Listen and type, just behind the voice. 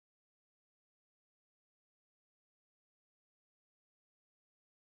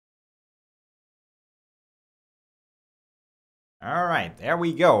All right, there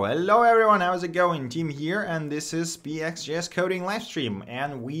we go. Hello everyone, how's it going? Team here, and this is BxJS coding livestream,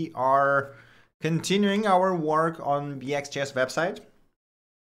 and we are continuing our work on BxJS website.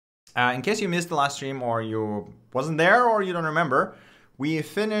 In case you missed the last stream, or you wasn't there, or you don't remember, we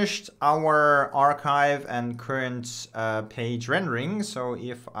finished our archive and current page rendering. So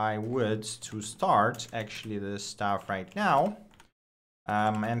if I would to start actually this stuff right now,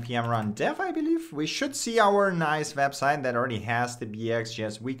 npm run dev, I believe, we should see our nice website that already has the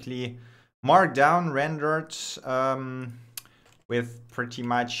BxJS weekly markdown rendered with pretty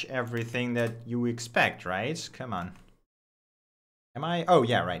much everything that you expect, right? Come on. Am I? Oh,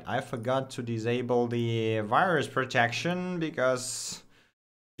 yeah, right. I forgot to disable the virus protection because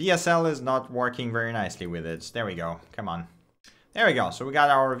DSL is not working very nicely with it. There we go. Come on. There we go. So we got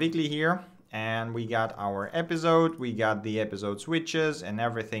our weekly here. And we got our episode, we got the episode switches, and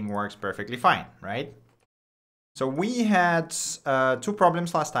everything works perfectly fine, right? So we had two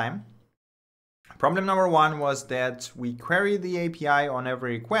problems last time. Problem number one was that we queried the API on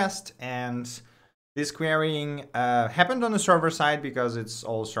every request, and this querying happened on the server side because it's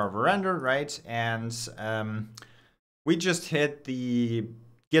all server rendered, right? And we just hit the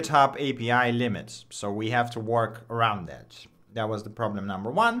GitHub API limit, so we have to work around that. That was the problem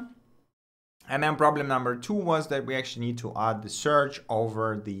number one. And then problem number two was that we actually need to add the search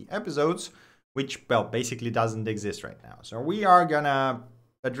over the episodes, which, well, basically doesn't exist right now. So we are gonna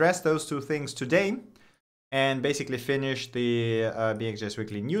address those two things today and basically finish the BxJS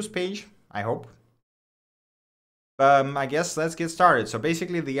Weekly news page, I hope. I guess let's get started. So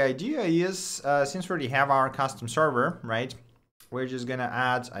basically the idea is, since we already have our custom server, right, we're just gonna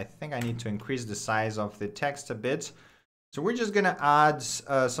add, I think I need to increase the size of the text a bit. So we're just gonna add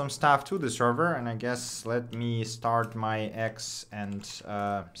some stuff to the server, and I guess let me start my X and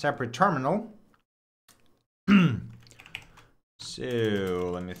separate terminal.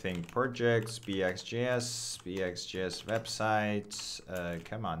 So let me think, projects, BxJS website,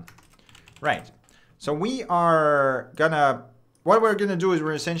 come on. Right, so we are gonna, what we're gonna do is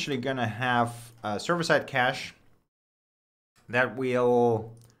we're essentially gonna have a server-side cache that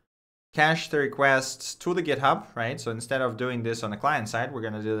will cache the requests to the GitHub, right? So instead of doing this on the client side, we're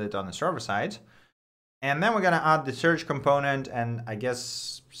going to do it on the server side. And then we're going to add the search component and I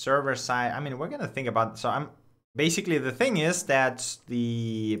guess server side. I mean, we're going to think about, so basically the thing is that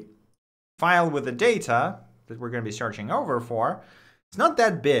the file with the data that we're going to be searching over for, it's not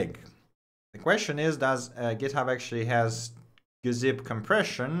that big. The question is, does GitHub actually has gzip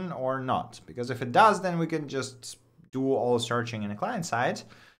compression or not? Because if it does, then we can just do all searching in the client side.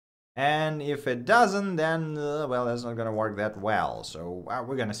 And if it doesn't, then, well, that's not going to work that well. So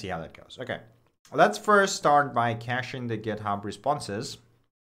we're going to see how that goes. Okay, let's first start by caching the GitHub responses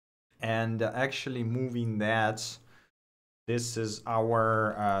and actually moving that. This is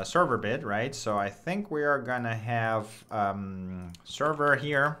our server bit, right? So I think we are going to have server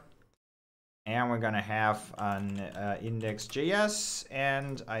here. And we're going to have an index.js.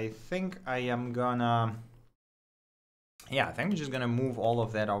 And I think I am going to... Yeah, I think we're just gonna move all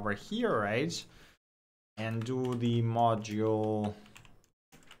of that over here, right? And do the module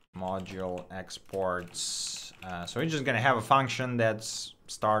exports. So we're just gonna have a function that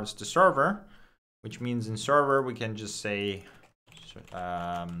starts the server, which means in server we can just say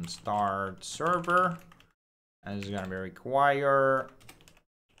start server, and it's gonna be require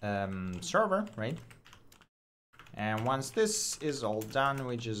server, right? And once this is all done,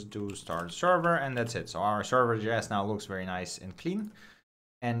 we just do start server, and that's it. So our server.js now looks very nice and clean.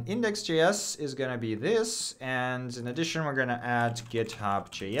 And index.js is going to be this. And in addition, we're going to add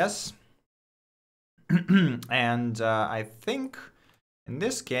github.js. And I think in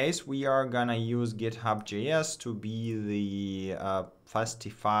this case, we are going to use github.js to be the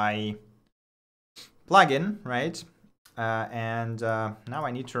Fastify plugin, right? Now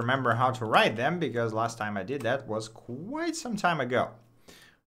I need to remember how to write them because last time I did that was quite some time ago.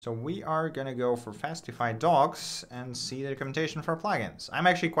 So we are going to go for Fastify docs and see the documentation for plugins. I'm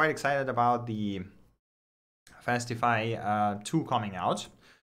actually quite excited about the Fastify 2 coming out.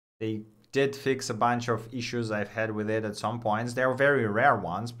 They did fix a bunch of issues I've had with it at some points. They're very rare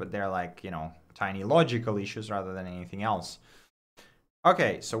ones, but they're like, you know, tiny logical issues rather than anything else.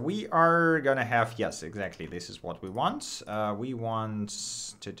 Okay, so we are gonna have, yes, exactly, this is what we want. We want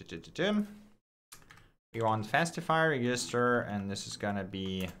Fastify register, and this is gonna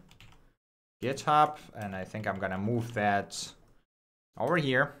be GitHub, and I think I'm gonna move that over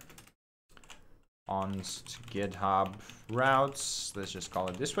here on GitHub routes. Let's just call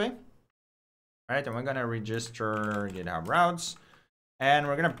it this way. All right, and we're gonna register GitHub routes. And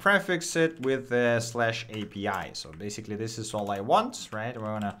we're going to prefix it with /API. So basically, this is all I want, right? We're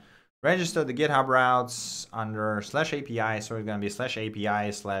going to register the GitHub routes under /API. So it's going to be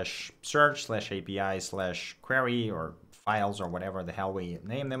 /API/search/API/query or files or whatever the hell we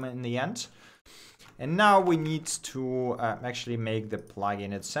name them in the end. And now we need to actually make the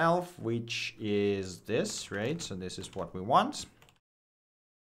plugin itself, which is this, right? So this is what we want.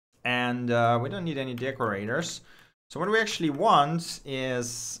 And we don't need any decorators. So what we actually want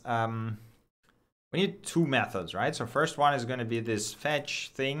is, we need two methods, right? So first one is going to be this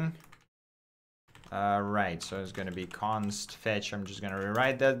fetch thing. Right, so it's going to be const fetch. I'm just going to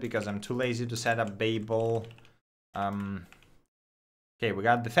rewrite that because I'm too lazy to set up Babel. Okay, we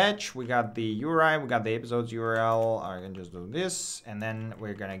got the fetch, we got the URI, we got the episodes URL. I can just do this. And then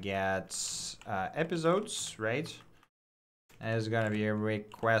we're going to get episodes, right? And it's going to be a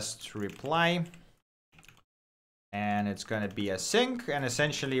request reply. And it's going to be a sync. And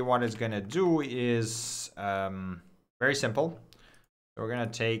essentially what it's going to do is very simple. So we're going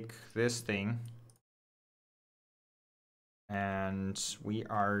to take this thing. And we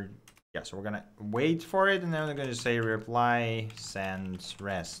are, yeah, so we're going to wait for it. And then we're going to say reply send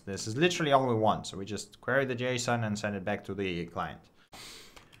rest. This is literally all we want. So we just query the JSON and send it back to the client.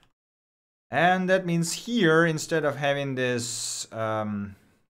 And that means here, instead of having this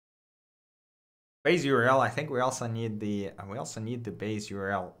base URL, I think we also need the base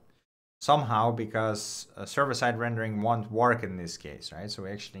URL somehow, because server-side rendering won't work in this case, right? So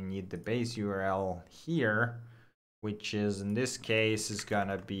we actually need the base URL here, which is in this case is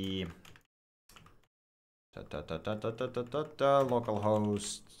gonna be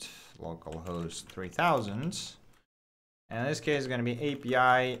localhost 3000, and in this case is gonna be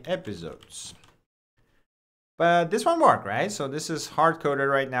API episodes. But this won't work, right? So this is hard-coded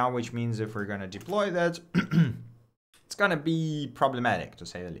right now, which means if we're going to deploy that, it's going to be problematic, to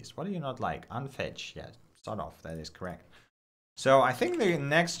say the least. What do you not like? Unfetch. Yeah, start off. That is correct. So I think the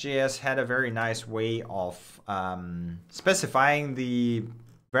Next.js had a very nice way of specifying the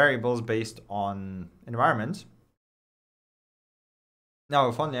variables based on environment. Now,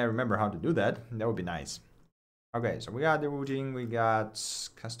 if only I remember how to do that, that would be nice. Okay, so we got the routing, we got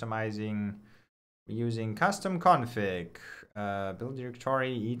customizing. We're using custom config, build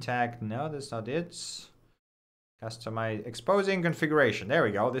directory, etag. No, that's not it. Customize, exposing configuration. There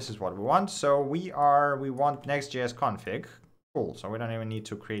we go. This is what we want. So we want Next.js config. Cool. So we don't even need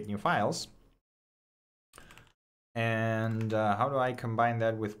to create new files. And how do I combine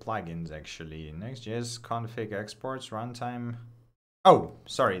that with plugins actually? Next.js config exports runtime. Oh,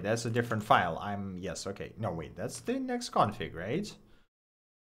 sorry, that's a different file. Yes, okay. No, wait, that's the next config, right?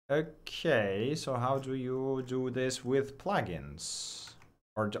 Okay, so how do you do this with plugins?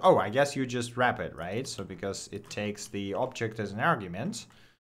 Or oh, I guess you just wrap it, right? So because it takes the object as an argument,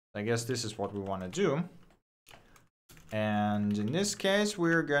 I guess this is what we want to do. And in this case,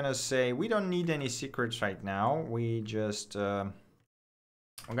 we're gonna say we don't need any secrets right now. We just we're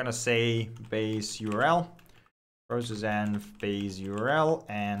gonna say base URL, process env base URL,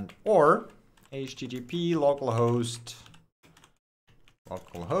 and or HTTP localhost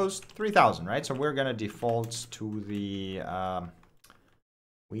 3000, right? So we're gonna default to the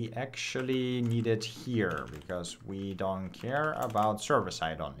we actually need it here because we don't care about server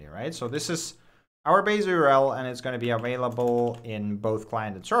side only, right? So this is our base URL and it's going to be available in both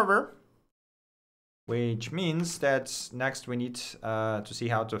client and server, which means that next we need to see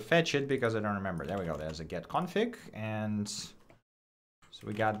how to fetch it because I don't remember. There we go. There's a get config, and so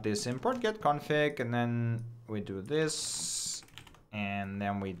we got this import get config, and then we do this. And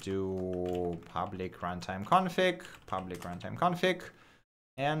then we do public runtime config,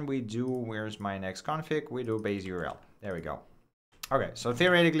 and we do, where's my next config? We do base URL. There we go. Okay, so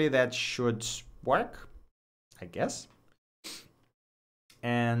theoretically that should work, I guess.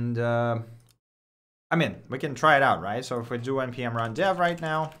 And I mean, we can try it out, right? So if we do npm run dev right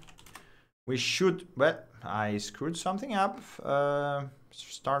now, we should, but I screwed something up.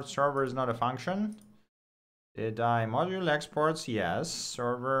 Start server is not a function. Did I module exports? Yes.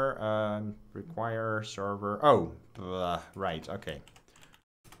 Server, require server. Oh, right. Okay.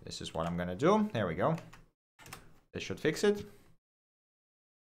 This is what I'm going to do. There we go. This should fix it.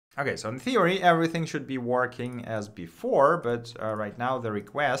 Okay, so in theory, everything should be working as before, but right now the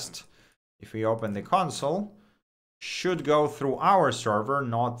request, if we open the console, should go through our server,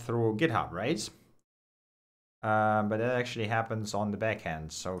 not through GitHub, right? But that actually happens on the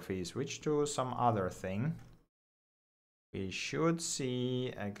backend. So if we switch to some other thing, we should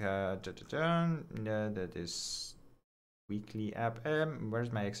see that is weekly app.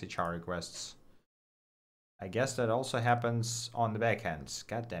 Where's my XHR requests? I guess that also happens on the back end.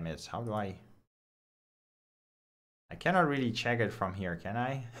 God damn it. How do I cannot really check it from here, can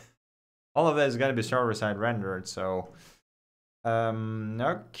I? All of that is going to be server-side rendered, so...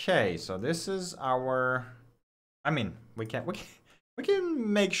 okay, so this is our... I mean, we can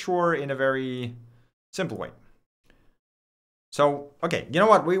make sure in a very simple way. So, okay, you know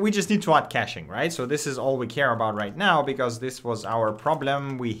what? We just need to add caching, right? So this is all we care about right now because this was our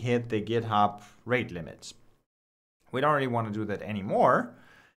problem. We hit the GitHub rate limits. We don't really want to do that anymore.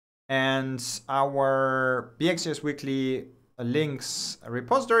 And our BxJS Weekly links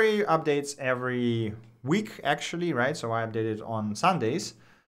repository updates every week, actually, right? So I update it on Sundays.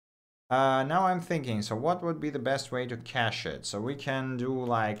 Now I'm thinking, so what would be the best way to cache it? So we can do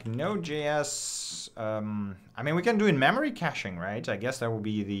like node.js. I mean, we can do in-memory caching, right? I guess that will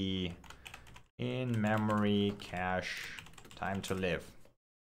be the in-memory cache time to live.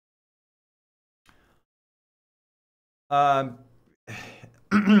 I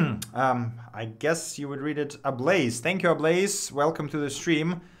guess you would read it Ablaze. Thank you, Ablaze. Welcome to the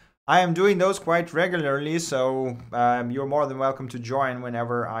stream. I am doing those quite regularly, so you're more than welcome to join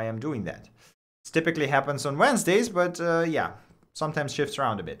whenever I am doing that. It typically happens on Wednesdays, but yeah, sometimes shifts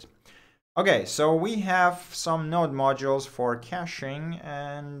around a bit. Okay, so we have some node modules for caching,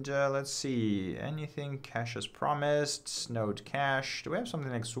 and let's see, anything cache as promised, node cache. Do we have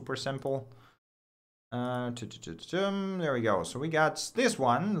something like super simple? There we go. So we got this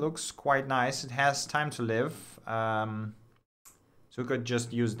one. Looks quite nice. It has time to live. So we could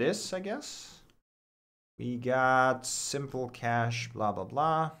just use this, I guess. We got simple cache, blah, blah,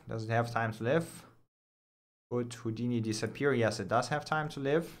 blah. Does it have time to live? Would Houdini disappear? Yes, it does have time to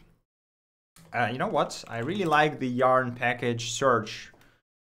live. You know what? I really like the yarn package search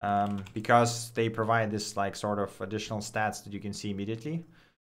because they provide this like sort of additional stats that you can see immediately.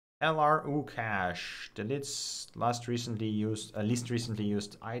 LRU cache deletes least recently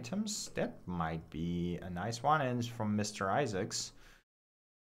used items. That might be a nice one, and it's from Mr. Isaacs.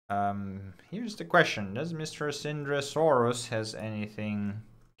 Here's the question: does Mr. Syndrasaurus has anything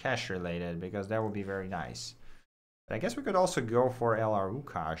cache related? Because that would be very nice. But I guess we could also go for LRU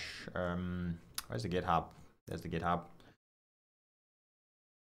cache. Where's the GitHub? There's the GitHub.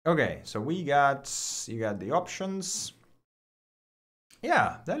 Okay, so you got the options.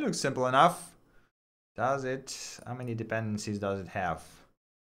 Yeah, that looks simple enough. Does it? How many dependencies does it have?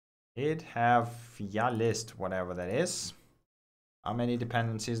 It have list, whatever that is. How many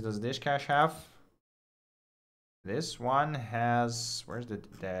dependencies does this cache have? This one has, where's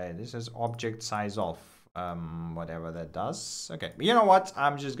this is object size of, whatever that does. Okay, you know what?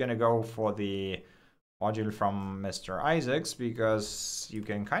 I'm just gonna go for the module from Mr. Isaacs because you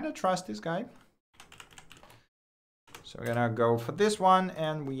can kind of trust this guy. So we're gonna go for this one,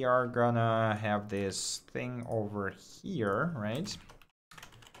 and we are gonna have this thing over here, right?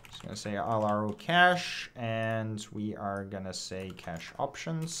 Just gonna say LRU cache, and we are gonna say cache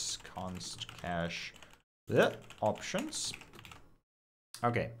options, const cache options.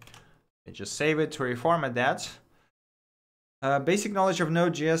 Okay, I just save it to reformat that. Basic knowledge of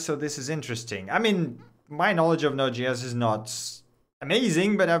Node.js, so this is interesting. I mean, my knowledge of Node.js is not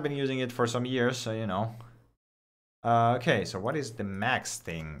amazing, but I've been using it for some years, so you know. Okay, so what is the max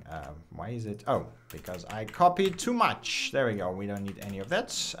thing? Why is it? Oh, because I copied too much. There we go. We don't need any of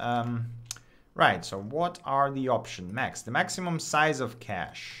that. Right, so what are the options? Max, the maximum size of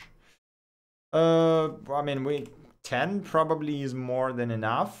cache. I mean, 10 probably is more than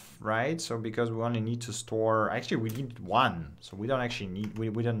enough, right? So because we only need to store, actually we need 1, so we don't actually need,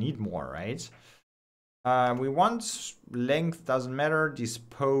 we don't need more, right? We want length, doesn't matter.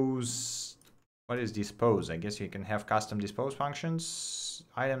 Dispose. What is dispose? I guess you can have custom dispose functions.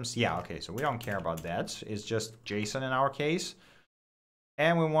 Items, yeah, okay, so we don't care about that. It's just JSON in our case.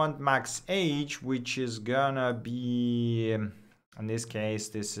 And we want max age, which is gonna be, in this case,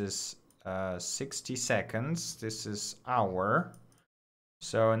 this is 60 seconds. This is hour.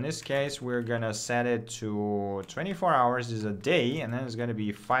 So in this case, we're gonna set it to 24 hours is a day, and then it's gonna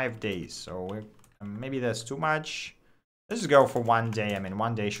be 5 days. So maybe that's too much. Let's just go for 1 day. I mean,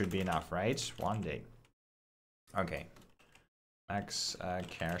 1 day should be enough, right? 1 day. Okay. Max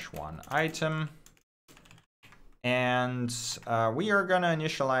cache 1 item. And we are going to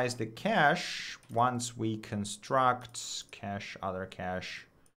initialize the cache once we construct cache, other cache.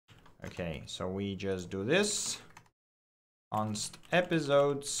 Okay, so we just do this. Const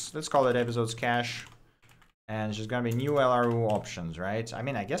episodes. Let's call it episodes cache. And it's just going to be new LRU options, right? I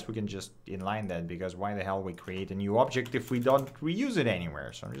mean, I guess we can just inline that because why the hell we create a new object if we don't reuse it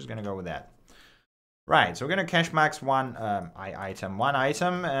anywhere? So I'm just going to go with that. Right, so we're going to cache max one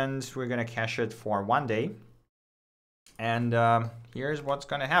item, and we're going to cache it for 1 day. And here's what's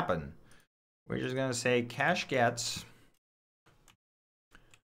going to happen. We're just going to say cache gets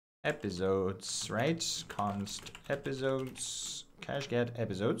episodes, right? Const episodes, cache get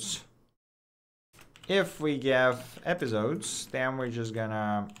episodes. If we give episodes, then we're just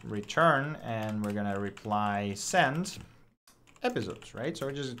gonna return and we're gonna reply send episodes, right? So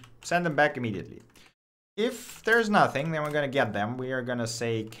we just send them back immediately. If there's nothing, then we're gonna get them. We are gonna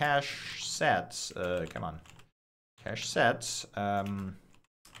say cache sets, cache sets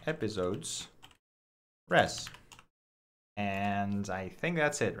episodes res. And I think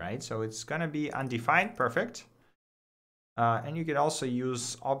that's it, right? So it's gonna be undefined, perfect. And you can also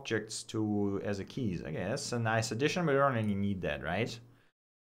use objects as a keys. Okay, that's a nice addition, but we don't really need that, right?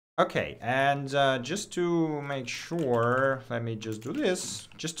 Okay, and just to make sure, let me just do this,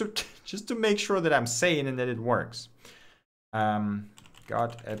 just to make sure that I'm sane and that it works.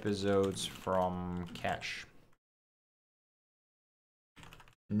 Got episodes from cache.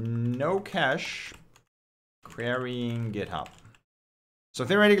 No cache, querying GitHub. So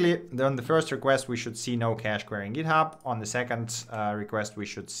theoretically, on the first request, we should see no cache querying GitHub. On the second request, we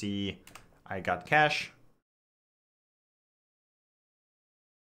should see I got cache.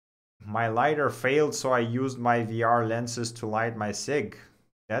 My lighter failed, so I used my VR lenses to light my SIG.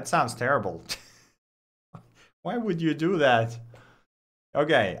 That sounds terrible. Why would you do that?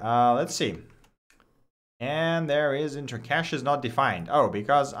 Okay, let's see. And there is cache is not defined. Oh,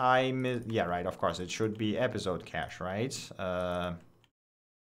 because yeah, right, of course, it should be episode cache, right?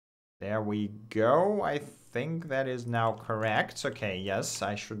 There we go. I think that is now correct. Okay, yes,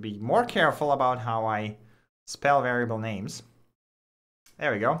 I should be more careful about how I spell variable names.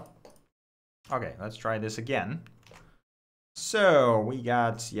 There we go. Okay, let's try this again. So we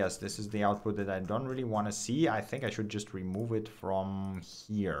got, yes, this is the output that I don't really want to see. I think I should just remove it from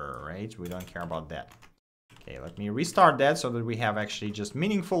here, right? We don't care about that. Okay, let me restart that so that we have actually just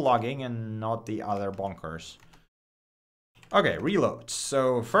meaningful logging and not the other bonkers. Okay, reload.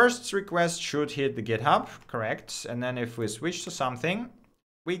 So first request should hit the GitHub, correct. And then if we switch to something,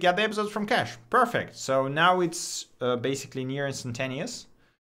 we get the episodes from cache. Perfect. So now it's basically near instantaneous,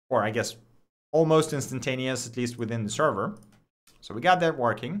 or I guess almost instantaneous, at least within the server. So we got that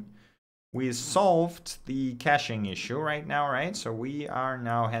working. We solved the caching issue right now, right? So we are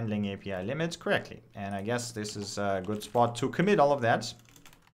now handling API limits correctly. And I guess this is a good spot to commit all of that.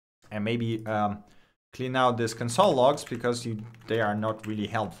 And maybe clean out this console logs because they are not really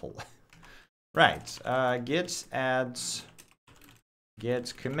helpful. Right, git add,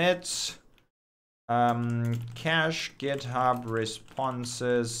 git commit, cache GitHub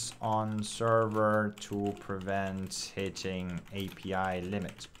responses on server to prevent hitting API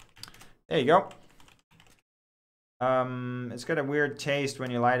limit. There you go. It's got a weird taste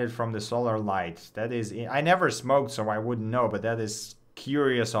when you light it from the solar light. That is, I never smoked, so I wouldn't know, but that is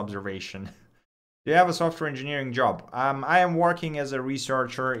curious observation. Do you have a software engineering job? I am working as a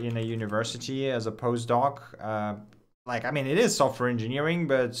researcher in a university as a postdoc. I mean, it is software engineering,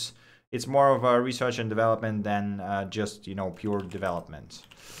 but it's more of a research and development than just, pure development.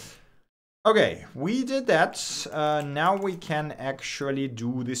 Okay, we did that. Now we can actually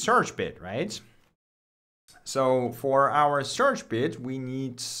do the search bit, right? So for our search bit, we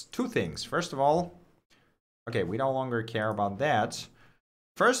need two things. First of all, okay, we no longer care about that.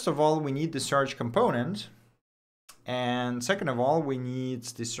 First of all, we need the search component. And second of all, we need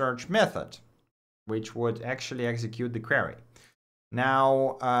the search method, which would actually execute the query.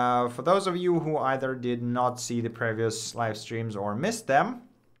 Now, for those of you who either did not see the previous live streams or missed them,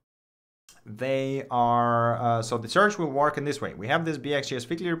 they are, so the search will work in this way. We have this BxJS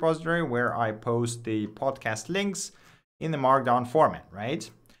weekly repository where I post the podcast links in the markdown format, right?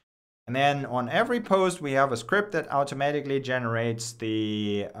 And then on every post, we have a script that automatically generates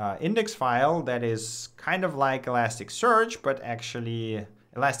the index file that is kind of like Elasticsearch, but actually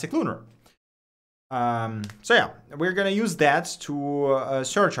Elastic Lunar. So yeah, we're going to use that to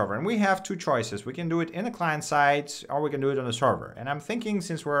search over. And we have two choices. We can do it in the client side or we can do it on the server. And I'm thinking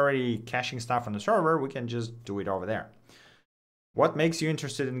since we're already caching stuff on the server, we can just do it over there. What makes you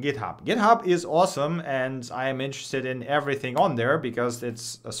interested in GitHub? GitHub is awesome, and I am interested in everything on there because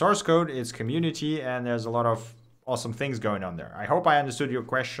it's a source code, it's community, and there's a lot of awesome things going on there. I hope I understood your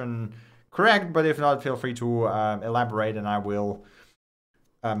question correct, but if not, feel free to elaborate and I will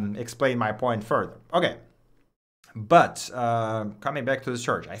explain my point further. Okay, but coming back to the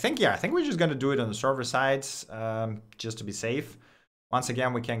search, I think we're just going to do it on the server side just to be safe. Once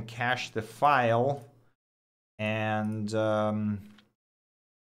again, we can cache the file. And let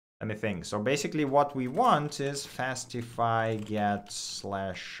me think. So basically what we want is fastify get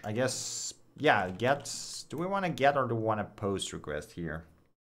 / I guess yeah, get. Do we want to get or do we want to post request here?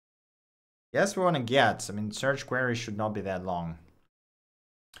 Yes, we want to get. I mean, search queries should not be that long.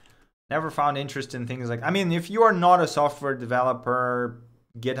 Never found interest in things like, I mean, if you are not a software developer,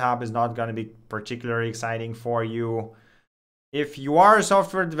 GitHub is not going to be particularly exciting for you. If you are a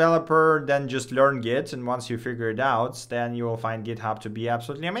software developer, then just learn Git. And once you figure it out, then you will find GitHub to be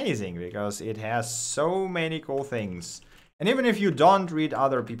absolutely amazing because it has so many cool things. And even if you don't read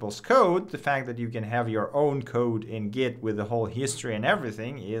other people's code, the fact that you can have your own code in Git with the whole history and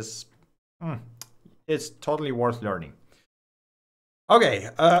everything is, it's totally worth learning. Okay,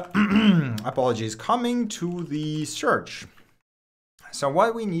 apologies. Coming to the search. So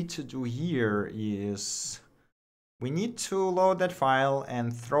what we need to do here is we need to load that file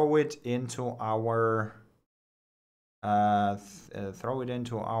and throw it into our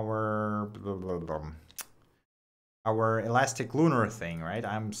our Elastic Lunar thing, right?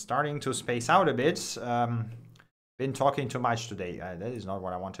 I'm starting to space out a bit. Been talking too much today. That is not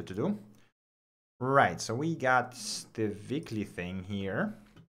what I wanted to do. Right, so we got the weekly thing here.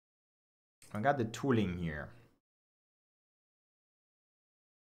 I got the tooling here.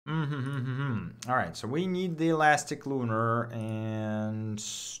 All right, so we need the Elastic Lunar and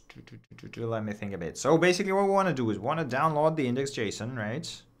let me think a bit. So basically what we want to do is we want to download the index.json,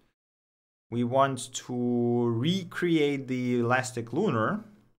 right? We want to recreate the Elastic Lunar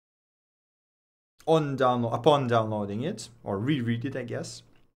upon downloading it, or reread it, I guess.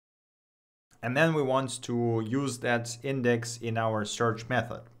 And then we want to use that index in our search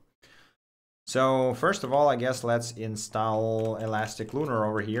method. So first of all, I guess let's install Elastic Lunar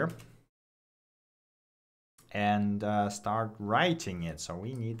over here and start writing it. So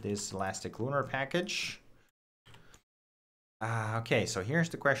we need this Elastic Lunar package. Okay, so here's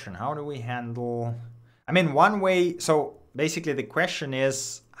the question. How do we handle... I mean, one way... So basically the question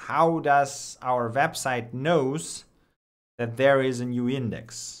is, how does our website knows that there is a new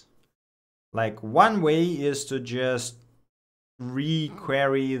index? Like, one way is to just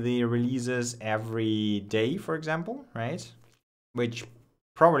re-query the releases every day, for example, right? Which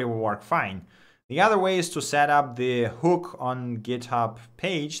probably will work fine. The other way is to set up the hook on GitHub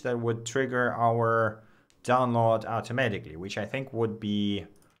page that would trigger our download automatically, which I think would be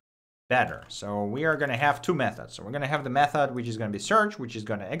better. So we are going to have two methods. So we're going to have the method which is going to be search, which is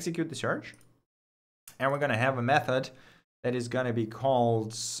going to execute the search. And we're going to have a method that is going to be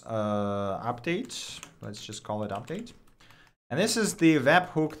called update. Let's just call it update. And this is the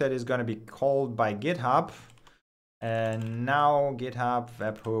webhook that is going to be called by GitHub. And now GitHub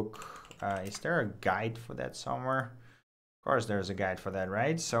webhook, is there a guide for that somewhere? Of course there's a guide for that,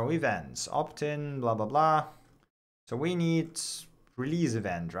 right? So events, opt-in, blah, blah, blah. So we need release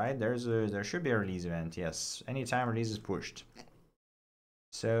event, right? There should be a release event, yes. Anytime release is pushed.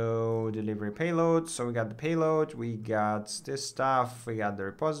 So delivery payload. So we got the payload, we got this stuff, we got the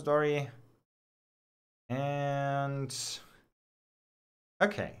repository. And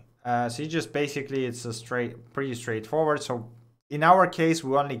okay, so you just basically, it's a pretty straightforward. So in our case,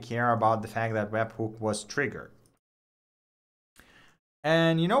 we only care about the fact that webhook was triggered.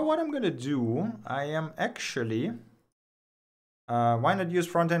 And you know what I'm gonna do? I am actually, why not use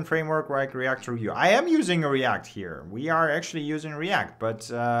front-end framework like React to Vue? I am using a React here. We are actually using React, but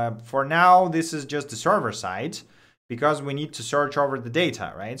for now, this is just the server side because we need to search over the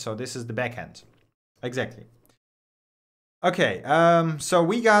data, right? So this is the backend. Exactly. Okay, so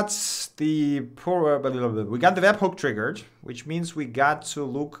we got the webhook triggered, which means we got to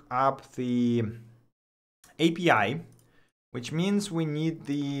look up the API, which means we need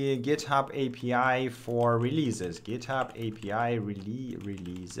the GitHub API for releases. GitHub API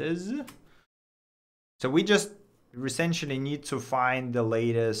releases. So we just essentially need to find the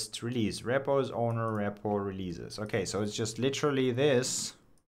latest release. Repos owner repo releases. Okay, so it's just literally this.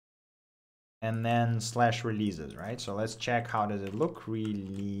 And then / releases, right? So let's check how does it look.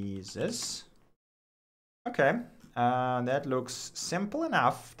 Releases. Okay, that looks simple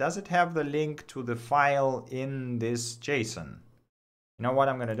enough. Does it have the link to the file in this JSON? You know what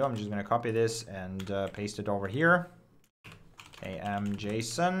I'm gonna do? I'm just gonna copy this and paste it over here.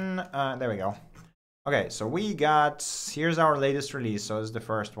 JSON. There we go. Okay, so we got, here's our latest release. So it's the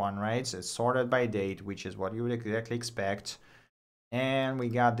first one, right? So it's sorted by date, which is what you would exactly expect. And we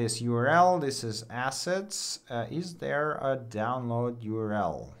got this URL. This is assets. Is there a download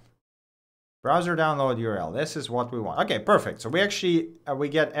URL? Browser download URL. This is what we want. Okay, perfect. So we actually, we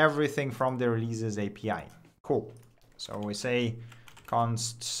get everything from the releases API. Cool. So we say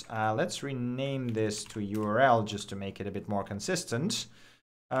const, let's rename this to URL just to make it a bit more consistent.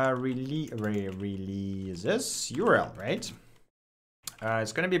 Releases URL, right?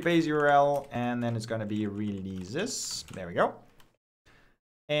 It's going to be base URL, and then it's going to be releases. There we go.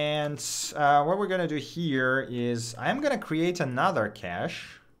 And what we're going to do here is I'm going to create another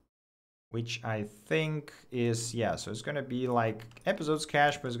cache, which I think is, yeah, so it's going to be like episodes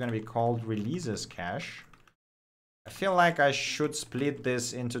cache, but it's going to be called releases cache. I feel like I should split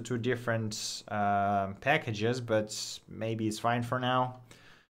this into two different packages, but maybe it's fine for now.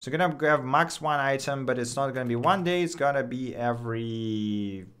 So we're going to have max one item, but it's not going to be one day. It's going to be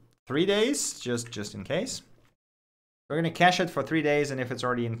every 3 days, just in case. We're going to cache it for 3 days, and if it's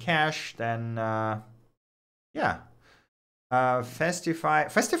already in cache, then yeah.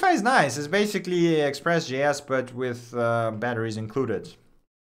 Festify is nice. It's basically BxJS, but with batteries included.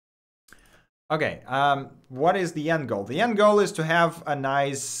 Okay, what is the end goal? The end goal is to have a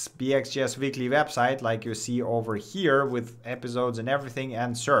nice BxJS weekly website like you see over here with episodes and everything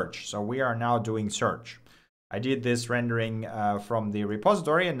and search. So we are now doing search. I did this rendering from the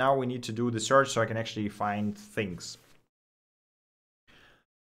repository, and now we need to do the search so I can actually find things.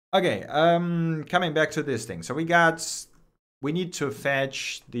 Okay, coming back to this thing. So we need to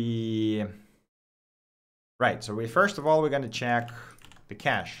fetch the, right, so first of all, we're going to check the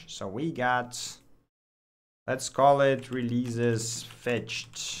cache. So we got, let's call it releases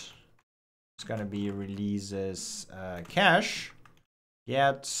fetched. It's going to be releases cache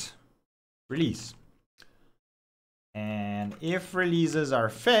get release. And if releases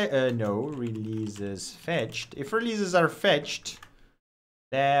are releases fetched. If releases are fetched,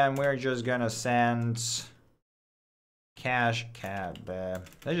 then we're just going to send let's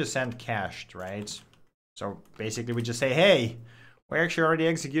just send cached, right? So basically we just say, hey, we actually already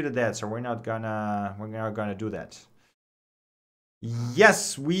executed that, so we're not gonna do that.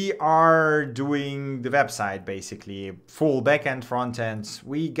 Yes, we are doing the website basically, full backend, frontend.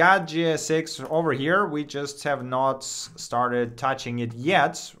 We got JS6 over here. We just have not started touching it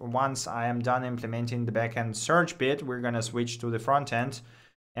yet. Once I am done implementing the backend search bit, we're gonna switch to the frontend,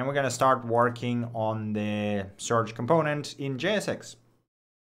 and we're gonna start working on the search component in JS6.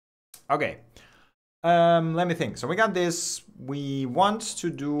 Okay. Let me think. So we got this. We want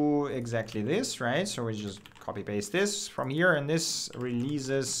to do exactly this, right? So we just copy paste this from here, and this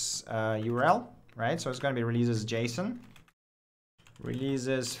releases URL, right? So it's going to be releases JSON.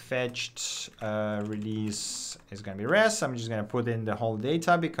 Releases fetched release is going to be res. I'm just going to put in the whole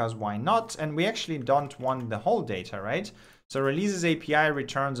data because why not? And we actually don't want the whole data, right? So releases API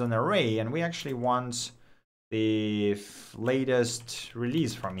returns an array, and we actually want the latest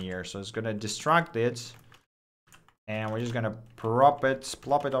release from here. So it's going to destruct it, and we're just going to plop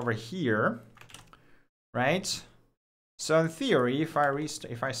it over here, right? So in theory, if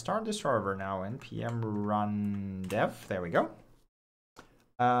I start the server now, npm run dev, there we go.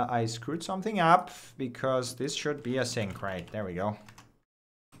 I screwed something up because this should be async, right? There we go.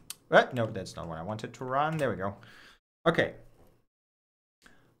 No, that's not what I wanted to run. There we go. Okay.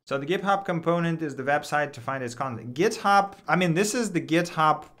 So the GitHub component is the website to find its content. GitHub, I mean, this is the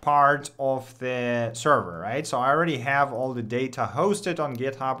GitHub part of the server, right? So I already have all the data hosted on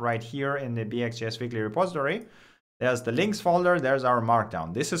GitHub right here in the BxJS weekly repository. There's the links folder, there's our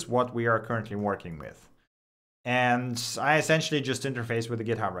markdown. This is what we are currently working with. And I essentially just interface with the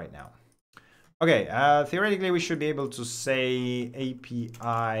GitHub right now. Okay, theoretically we should be able to say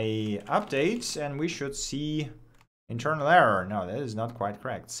API updates, and we should see internal error. No, that is not quite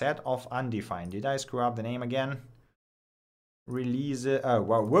correct. Set of undefined. Did I screw up the name again? Release it. Oh,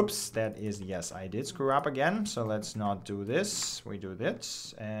 well, whoops. That is, yes, I did screw up again. So let's not do this. We do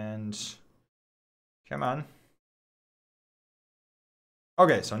this, and come on.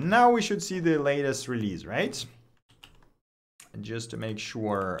 Okay, so now we should see the latest release, right? And just to make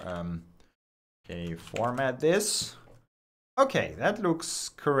sure, okay, format this. Okay, that looks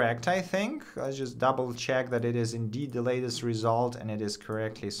correct, I think. Let's just double check that it is indeed the latest result and it is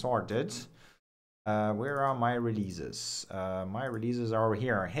correctly sorted. Where are my releases? My releases are over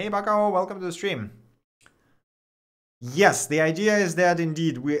here. Hey, Bucko, welcome to the stream. Yes, the idea is that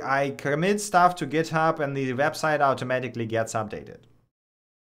indeed I commit stuff to GitHub and the website automatically gets updated.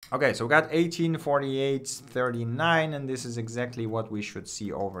 Okay, so we got 18, 48, 39, and this is exactly what we should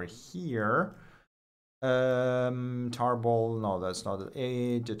see over here. Tarball, no, that's not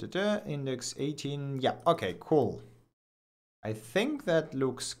index 18. Yeah, okay, cool. I think that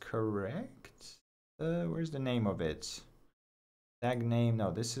looks correct. Where's the name of it? Tag name,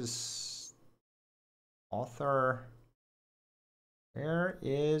 no, this is author. Where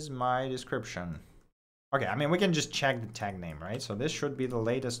is my description? Okay, I mean, we can just check the tag name, right? So this should be the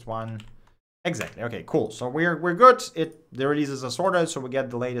latest one. Exactly. Okay, cool. So we're good. The releases are sorted, so we get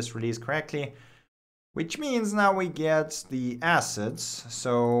the latest release correctly. which means now we get the assets.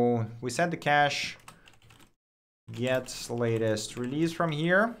 So we set the cache, get latest release from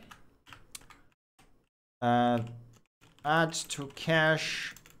here, add to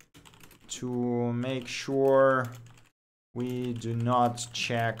cache to make sure we do not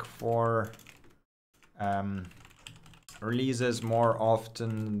check for releases more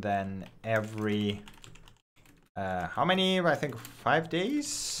often than every how many? I think 5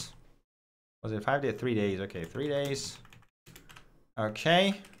 days. Was it 5 days? 3 days. Okay, 3 days.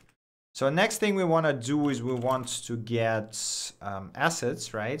 Okay. So next thing we want to do is we want to get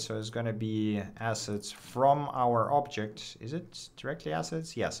assets, right? So it's going to be assets from our object. Is it directly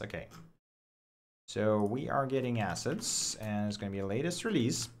assets? Yes. Okay. So we are getting assets, and it's going to be a latest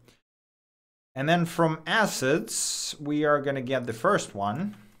release. And then from assets, we are going to get the first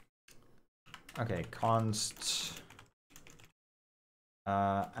one. Okay, const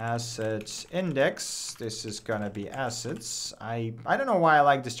assets index. This is going to be assets. I don't know why I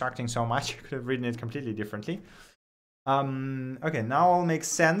like distracting so much. I could have written it completely differently. Okay, now all makes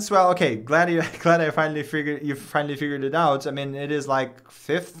sense. Well, okay, glad you finally figured it out. I mean, it is like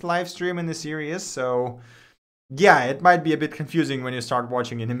 5th live stream in the series, so yeah, it might be a bit confusing when you start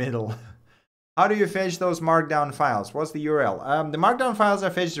watching in the middle. How do you fetch those markdown files? What's the URL? The markdown files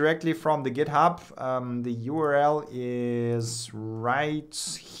are fetched directly from the GitHub. The URL is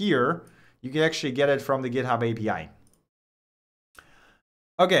right here. You can actually get it from the GitHub API.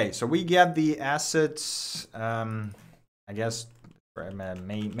 Okay, so we get the assets, I guess,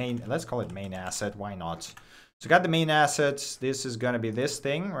 main, let's call it main asset. Why not? So got the main assets. This is going to be this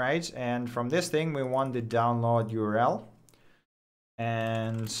thing, right? And from this thing, we want the download URL.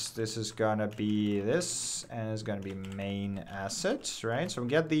 And this is gonna be this, and it's gonna be main assets, right? So we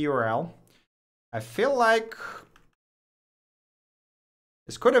get the URL. I feel like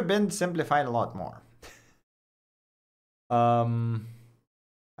this could have been simplified a lot more. How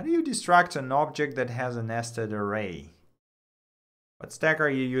do you destruct an object that has a nested array? What stack are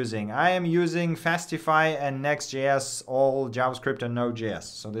you using? I am using Fastify and Next.js, all JavaScript and node.js.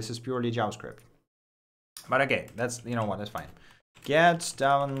 So this is purely JavaScript. But okay, that's, you know what, that's fine. Get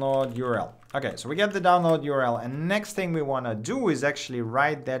download URL. Okay, so we get the download URL, and next thing we want to do is actually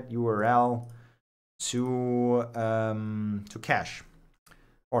write that URL to cache,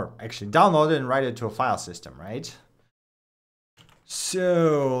 or actually download it and write it to a file system, right?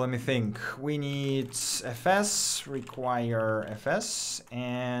 So let me think. We need fs, require fs,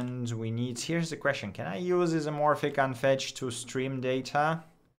 and we need, here's the question, can I use isomorphic unfetch to stream data?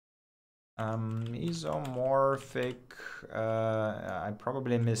 Isomorphic, I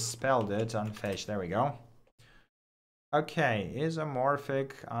probably misspelled it, unfetch, there we go. Okay,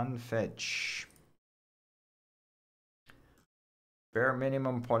 isomorphic unfetch. Bare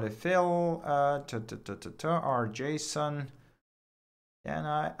minimum polyfill, our JSON. And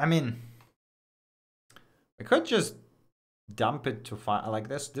I mean, we could just dump it to file like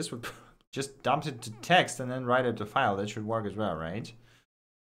this. This would just dump it to text and then write it to file. That should work as well, right?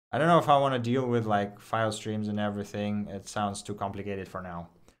 I don't know if I want to deal with like file streams and everything. It sounds too complicated for now.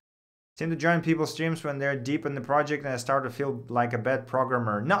 Seem to join people's streams when they're deep in the project and I start to feel like a bad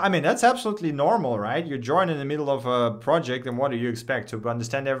programmer. No, I mean, that's absolutely normal, right? You join in the middle of a project and what do you expect? To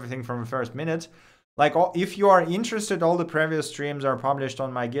understand everything from the first minute? Like, if you are interested, all the previous streams are published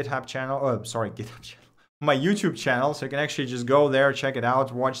on my GitHub channel. Oh, sorry, GitHub channel. My YouTube channel. So you can actually just go there, check it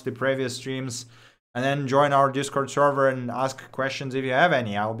out, watch the previous streams, and then join our Discord server and ask questions if you have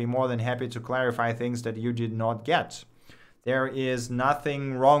any. I'll be more than happy to clarify things that you did not get. There is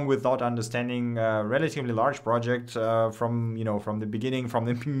nothing wrong with not understanding a relatively large project from the beginning, from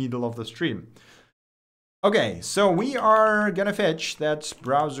the middle of the stream. Okay, so we are gonna fetch that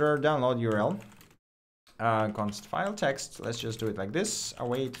browser download URL. Const file text. Let's just do it like this.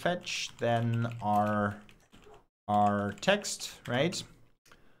 Await fetch, then our text, right?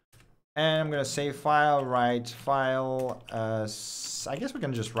 And I'm gonna save file, write file. I guess we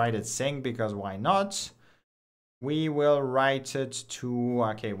can just write it sync because why not? We will write it to,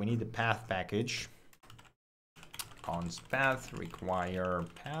 okay, we need the path package. Const path, require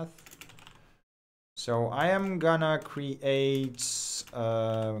path. So I am gonna create,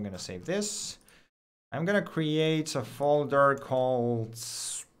 I'm gonna save this. I'm gonna create a folder called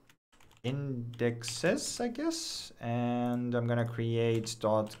indexes, I guess. And I'm gonna create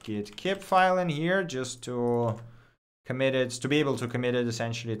 .git file in here just to commit it, to be able to commit it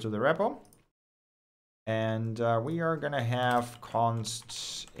essentially to the repo. And we are gonna have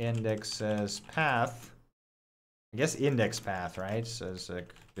const indexes path. I guess index path, right? So it's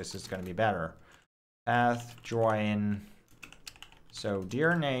like, this is gonna be better. Path join. So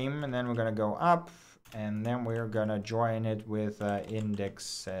dir name, and then we're gonna go up And then we're gonna join it with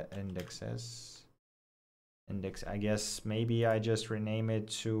index. I guess maybe I just rename it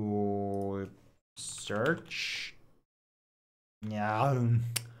to search. Yeah,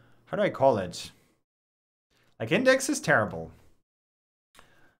 how do I call it? Like, index is terrible.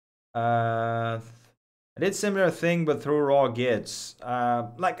 I did similar thing, but through raw gits.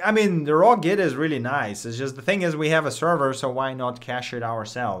 Like, I mean, the raw git is really nice. It's just the thing is we have a server, so why not cache it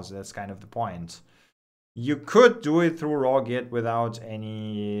ourselves? That's kind of the point. You could do it through raw git without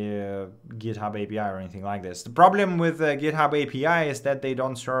any GitHub API or anything like this. The problem with GitHub API is that they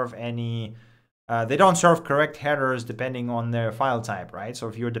don't serve any, they don't serve correct headers depending on their file type, right? So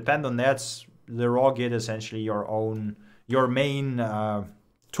if you depend on that, the raw git is essentially your main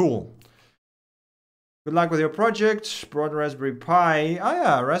tool. Good luck with your project. Brought Raspberry Pi. Oh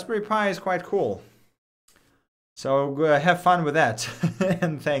yeah, Raspberry Pi is quite cool. So have fun with that.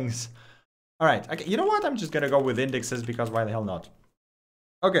 And thanks. All right, okay, you know what? I'm just gonna go with indexes because why the hell not?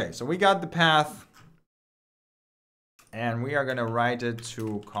 Okay, so we got the path. And we are gonna write it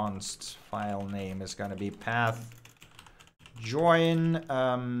to const file name is gonna be path join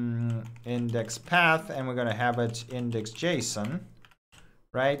index path, and we're gonna have it index.json.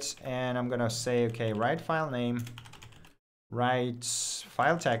 Right, and I'm gonna say, okay, write file name, write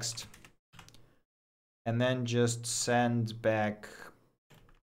file text, and then just send back,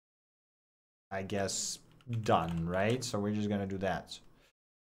 I guess, done, right? So we're just gonna do that.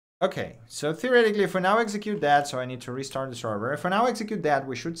 Okay, so theoretically, if we now execute that, so I need to restart the server. If I now execute that,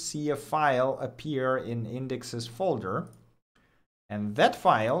 we should see a file appear in indexes folder, and that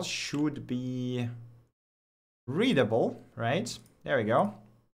file should be readable, right? There we go.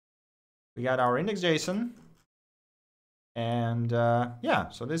 We got our index.json, and yeah,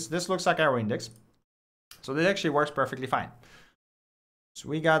 so this looks like our index. So this actually works perfectly fine. So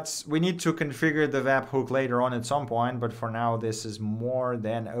we need to configure the webhook later on at some point, but for now this is more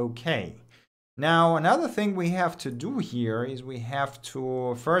than okay. Now another thing we have to do here is we have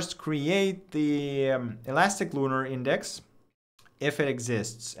to first create the elastic lunar index if it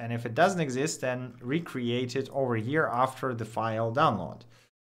exists, and if it doesn't exist, then recreate it over here after the file download.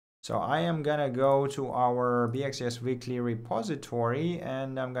 So I am gonna go to our BxJS weekly repository,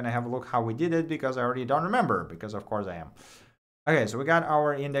 and I'm gonna have a look how we did it because I already don't remember, because of course I am. Okay, so we got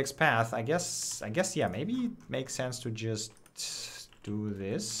our index path. I guess yeah, maybe it makes sense to just do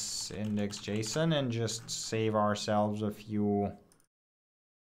this index.json and just save ourselves a few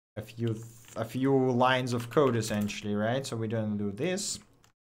lines of code essentially, right? So we're gonna do this.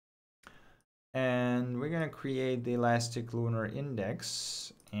 And we're gonna create the elastic lunar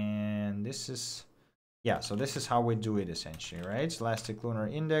index, and this is, yeah, so this is how we do it essentially, right? Elastic lunar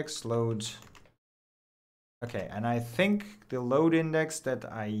index load. Okay, and I think the load index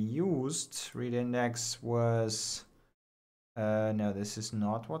that I used, read index, was no, this is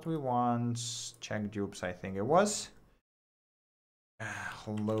not what we want. Check dupes, I think it was.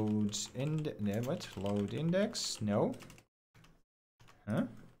 Load index? No. Huh?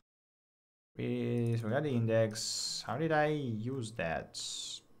 We got the index. How did I use that?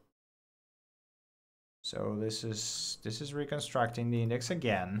 So this is reconstructing the index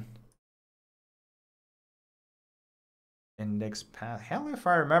again. Index path. Hell if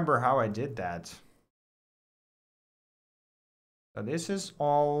I remember how I did that. So this is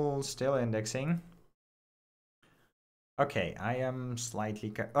all still indexing. Okay, I am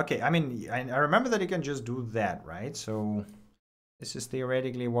slightly... Okay, I mean, I remember that you can just do that, right? So this is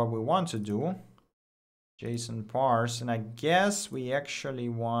theoretically what we want to do. JSON parse, and I guess we actually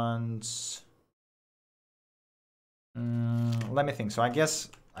want... let me think. So I guess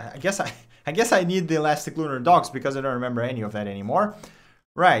I need the elastic lunar docs because I don't remember any of that anymore.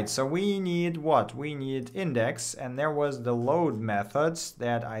 Right, so we need what? We need index, and there was the load methods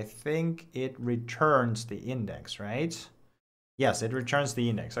that I think it returns the index, right? Yes, it returns the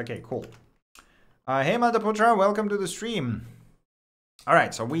index. Okay, cool. Hey Mataputra, welcome to the stream. All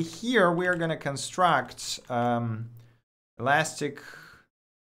right, so we are gonna construct elastic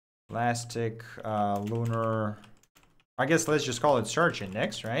lunar, I guess let's just call it search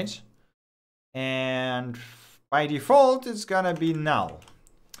index, right? And by default, it's gonna be null.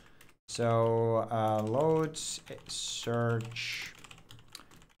 So load search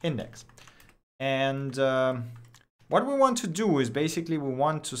index. And what we want to do is basically we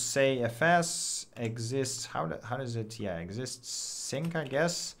want to say fs exists, how does it, yeah, exists sync, I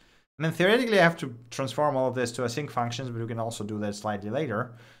guess. I mean, theoretically, I have to transform all of this to async functions, but we can also do that slightly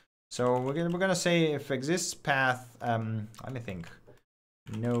later. So we're gonna say if exists path, let me think,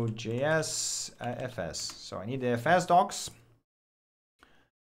 node.js fs. So I need the fs docs.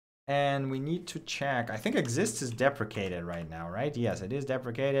 And we need to check. I think exists is deprecated right now, right? Yes, it is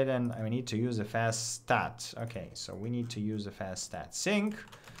deprecated, and we need to use a fast stat. Okay, so we need to use a fast stat sync.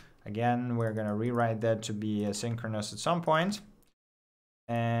 Again, we're gonna rewrite that to be asynchronous at some point.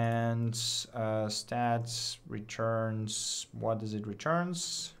 And stats returns, what does it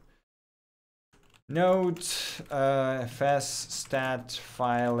returns? Node fs stat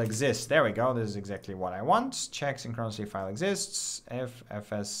file exists. There we go. This is exactly what I want. Check synchronously file exists. If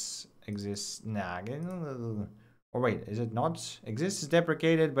fs exists, nah. Or wait, is it not? Exists is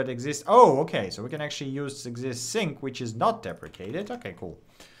deprecated, but exists. Oh, okay. So we can actually use exist sync, which is not deprecated. Okay, cool.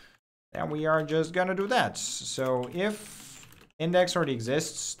 Then we are just gonna do that. So if index already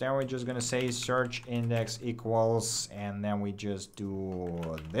exists, then we're just gonna say search index equals, and then we just do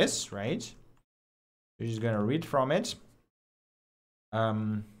this, right? We're just gonna read from it.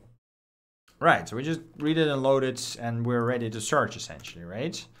 Right, so we just read it and load it, and we're ready to search essentially,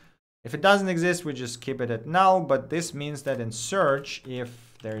 right? If it doesn't exist, we just keep it at null, but this means that in search,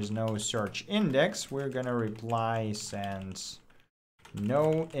 if there is no search index, we're gonna reply send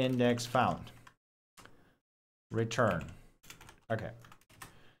no index found. Return. Okay.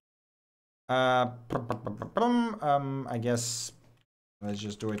 I guess let's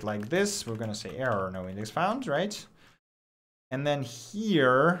just do it like this. We're gonna say error, no index found, right? And then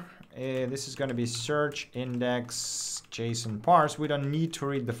here, this is gonna be search index JSON parse. We don't need to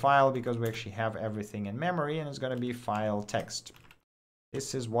read the file because we actually have everything in memory, and it's gonna be file text.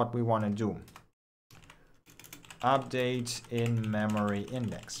 This is what we wanna do. Update in memory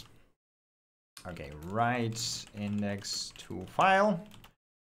index. Okay, write index to file.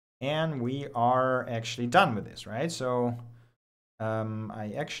 And we are actually done with this, right? So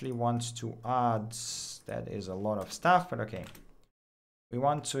I actually want to add, that is a lot of stuff, but okay. We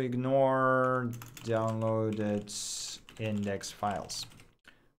want to ignore downloaded index files.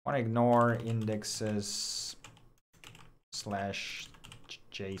 I want to ignore indexes /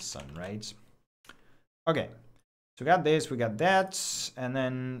 JSON, right? Okay. So we got this, we got that, and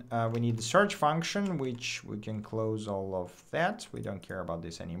then we need the search function, which we can close all of that. We don't care about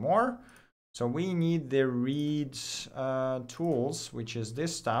this anymore. So we need the read tools, which is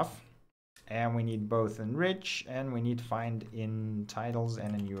this stuff. And we need both enrich, and we need find in titles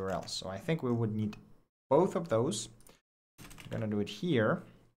and in URLs. So I think we would need both of those. I'm gonna do it here.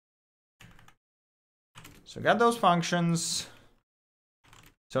 So we got those functions.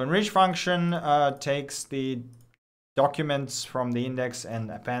 So enrich function takes the documents from the index and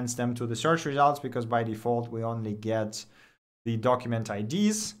appends them to the search results, because by default we only get the document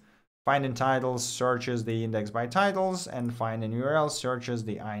IDs. Find in titles searches the index by titles, and find in URLs searches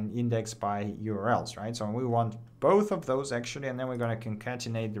the index by URLs, right? So we want both of those actually, and then we're going to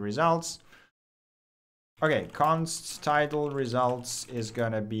concatenate the results. Okay, const title results is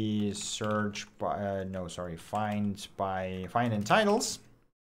going to be search by find in titles,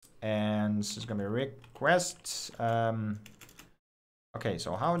 and this is going to be request. Okay,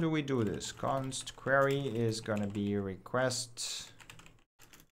 so how do we do this? Const query is going to be request.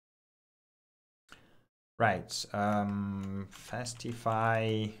 Right,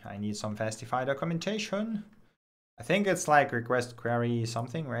 Fastify, I need some Fastify documentation. I think it's like request query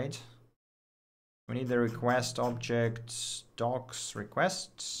something, right? We need the request object docs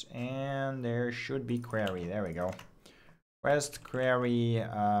requests, and there should be query. There we go. Request query,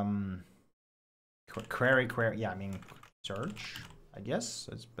 query, yeah, I mean search, I guess.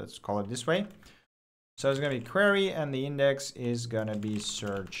 Let's call it this way. So it's gonna be query, and the index is gonna be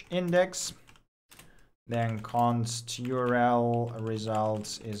search index. Then const URL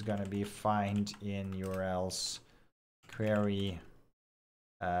results is going to be find in URLs query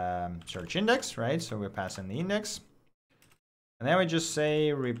search index, right? So we're passing the index. And then we just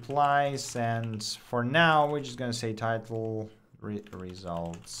say reply send. For now, we're just going to say title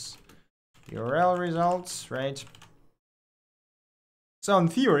results, URL results, right? So in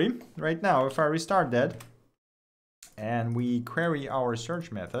theory, right now, if I restart that and we query our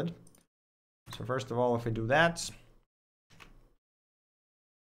search method, so first of all, if we do that,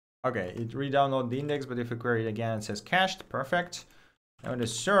 okay, it re-download the index, but if we query it again, it says cached, perfect. Now the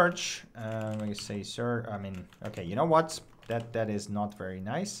search, we say search, okay, you know what? That is not very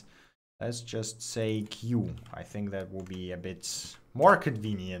nice. Let's just say Q. I think that will be a bit more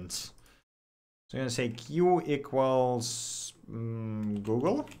convenient. So I'm gonna say Q equals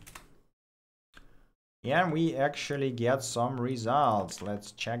Google. And we actually get some results.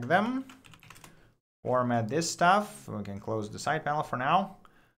 Let's check them. Format this stuff. We can close the side panel for now.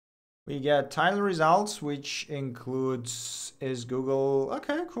 We get title results, which includes is Google.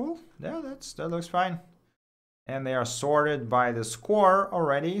 Okay, cool. Yeah, that looks fine. And they are sorted by the score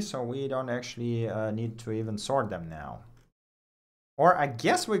already, so we don't actually need to even sort them now. Or I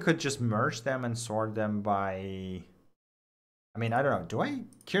guess we could just merge them and sort them by... I mean, I don't know.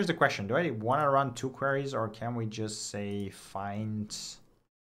 Here's the question. Do I want to run 2 queries, or can we just say find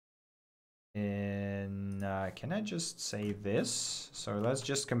in... can I just say this? So let's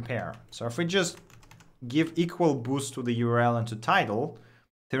just compare. So if we just give equal boost to the URL and to title,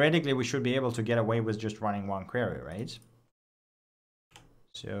 theoretically, we should be able to get away with just running 1 query, right?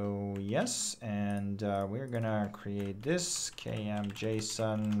 So yes, and we're gonna create this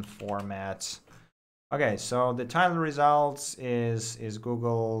km.json format. Okay, so the title results is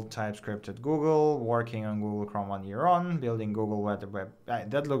Google TypeScript at Google, working on Google Chrome 1 year on, building Google web.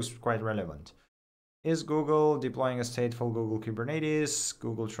 That looks quite relevant. Is Google deploying a stateful Google Kubernetes,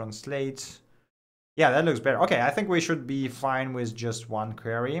 Google Translate? Yeah, that looks better. Okay, I think we should be fine with just 1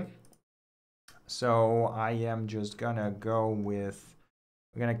 query. So I am just gonna go with,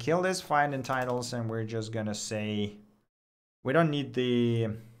 we're gonna kill this find in titles, and we're just gonna say, we don't need the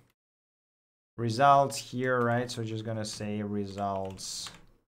results here, right? So just gonna say results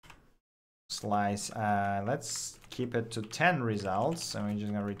slice. Let's keep it to 10 results, and we're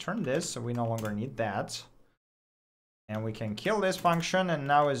just gonna return this, so we no longer need that. And we can kill this function, and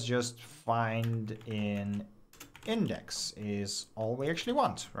now it's just find in index is all we actually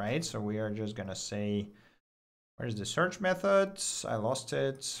want, right? So we are just gonna say, where's the search method? I lost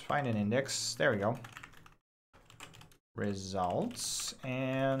it. Find an index. There we go. Results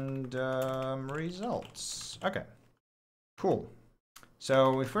and results. Okay, cool.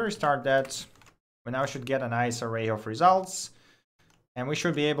 So if we restart that, we now should get a nice array of results, and we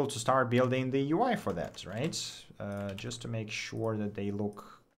should be able to start building the UI for that, right? Just to make sure that they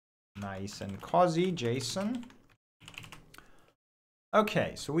look nice and cozy. JSON.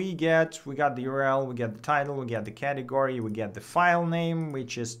 Okay, so we got the URL, we get the title, we get the category, we get the file name,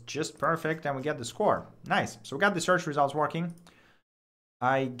 which is just perfect, and we get the score. Nice. So we got the search results working.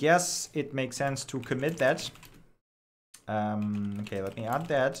 I guess it makes sense to commit that. Okay, let me add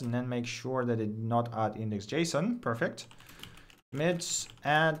that, and then make sure that it did not add index.json. Perfect. Commit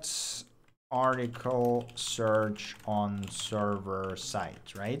add article search on server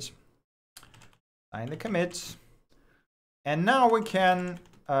site, right? Sign the commit. And now we can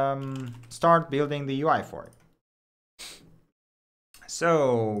start building the UI for it.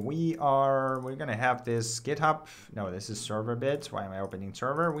 So we're gonna have this GitHub. No, this is server bit. Why am I opening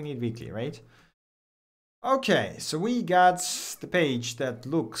server? We need weekly, right? Okay, so we got the page that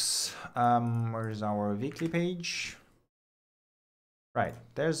looks, where's our weekly page? Right,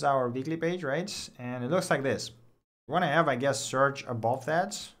 there's our weekly page, right? And it looks like this. We wanna have, I guess, search above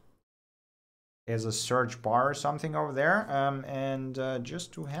that. Is a search bar or something over there, and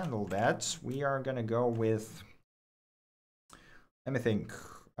just to handle that, we are gonna go with, let me think,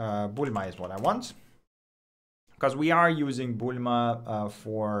 Bulma is what I want, because we are using Bulma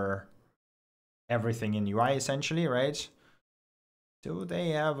for everything in UI essentially, right? Do they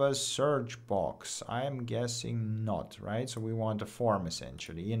have a search box? I'm guessing not, right? So we want a form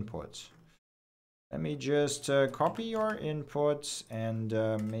essentially, input. Let me just copy your inputs and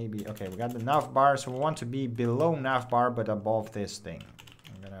maybe, okay, we got the navbar, so we want to be below navbar but above this thing.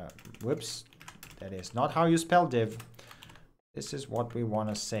 I'm gonna, whoops, that is not how you spell div. This is what we want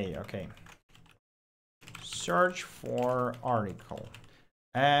to say, okay. Search for article.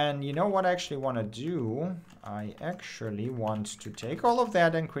 And you know what I actually want to do? I actually want to take all of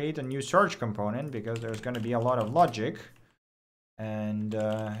that and create a new search component, because there's going to be a lot of logic. And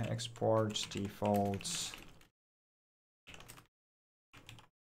export defaults.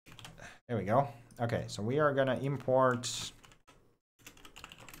 There we go. Okay, so we are gonna import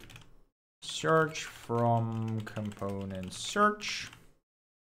search from component search,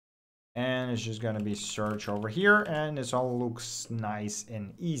 and it's just gonna be search over here, and this all looks nice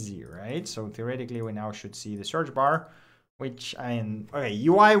and easy, right? So theoretically, we now should see the search bar, which okay,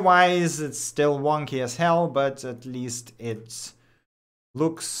 UI wise, it's still wonky as hell, but at least it's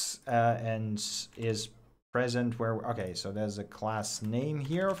looks and is present where, okay, so there's a class name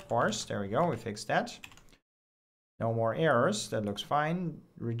here, of course. There we go, we fixed that. No more errors, that looks fine.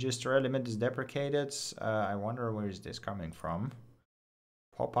 Register element is deprecated. I wonder where is this coming from.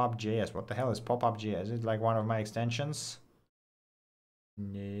 Pop-up.js, what the hell is pop-up.js? Is it like one of my extensions?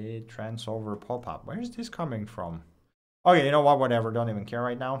 Trans over pop-up, where is this coming from? Okay, you know what, whatever, don't even care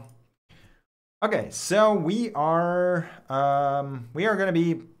right now. Okay, so we are gonna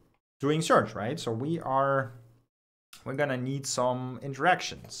be doing search, right? So we're gonna need some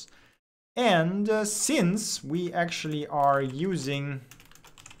interactions, and since we actually are using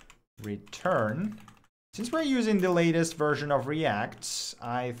return Since we're using the latest version of React,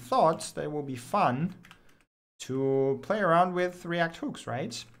 I thought that it would be fun to play around with React hooks,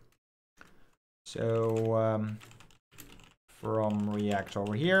 right? So from React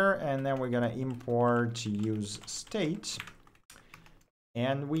over here, and then we're gonna import use state,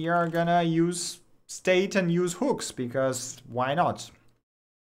 and we are gonna use state and use hooks because why not?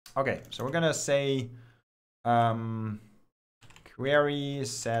 Okay, so we're gonna say query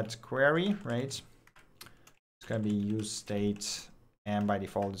set query, right? It's gonna be use state, and by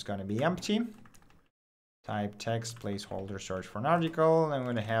default it's gonna be empty. Type text placeholder search for an article, and I'm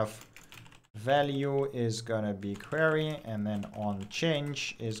gonna have value is gonna be query, and then on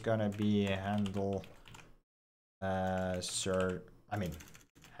change is gonna be handle handle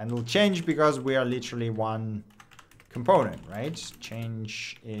change, because we are literally one component, right?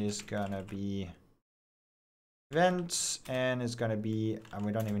 Change is gonna be event, and it's gonna be, and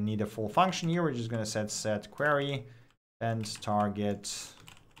we don't even need a full function here, we're just gonna set query and target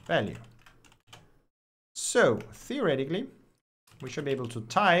value. So theoretically we should be able to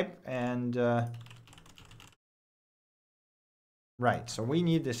type and right, so we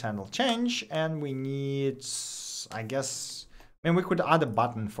need this handle change, and we need, I guess, I mean, we could add a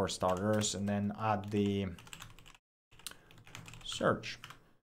button for starters, and then add the search.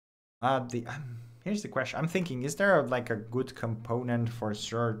 Here's the question. I'm thinking, is there like a good component for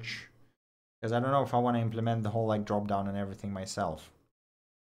search? Because I don't know if I want to implement the whole like drop down and everything myself.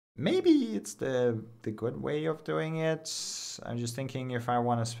 Maybe it's the good way of doing it. I'm just thinking if I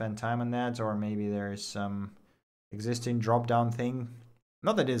want to spend time on that, or maybe there is some existing drop down thing.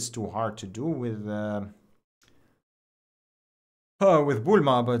 Not that it's too hard to do with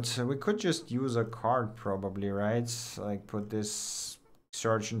Bulma, but we could just use a card probably, right? Like put this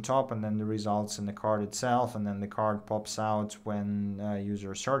search on top, and then the results in the card itself, and then the card pops out when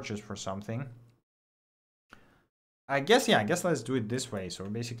user searches for something. I guess let's do it this way. So we're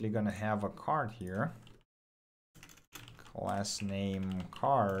basically gonna have a card here, class name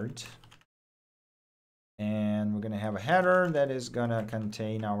card, and we're gonna have a header that is gonna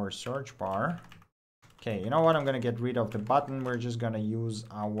contain our search bar. Okay, you know what? I'm gonna get rid of the button. We're just gonna use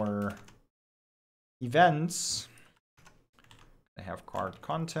our events. I have card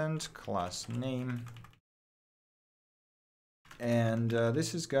content, class name, and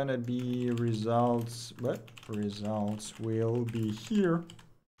this is gonna be results. What results will be here,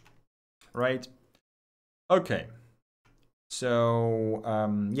 right? Okay. So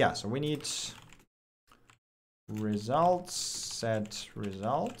yeah, so we need results, set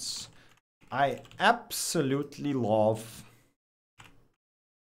results. I absolutely love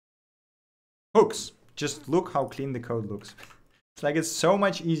hooks. Just look how clean the code looks. It's like it's so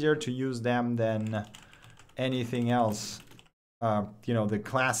much easier to use them than anything else. You know, the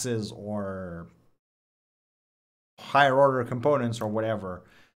classes or higher order components or whatever.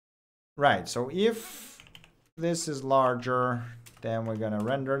 Right, so if this is larger, then we're gonna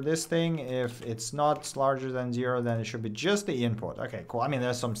render this thing. If it's not larger than 0, then it should be just the input. Okay, cool. I mean,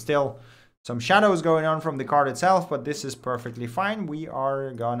 there's still some shadows going on from the card itself, but this is perfectly fine. We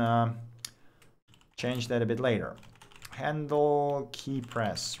are gonna change that a bit later. Handle key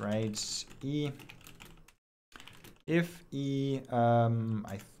press, right? E. If E,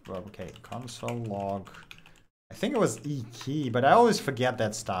 okay, console log. I think it was E key, but I always forget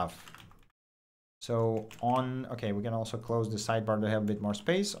that stuff. So on, okay, we can also close the sidebar to have a bit more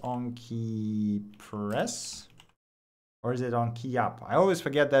space. On key press, or is it on key up? I always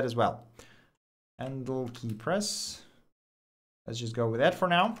forget that as well. Handle key press. Let's just go with that for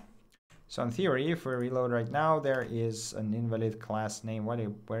now. So in theory, if we reload right now, there is an invalid class name.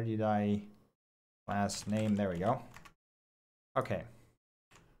 Where did I class name? There we go. Okay.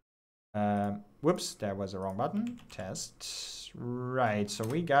 Whoops, that was the wrong button. Test. Right, so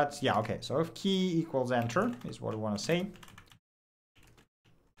we got, yeah, okay. So if key equals enter is what we want to say.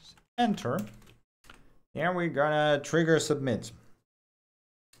 Enter. And we're gonna trigger submit.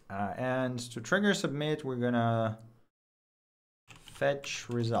 And to trigger submit, we're gonna fetch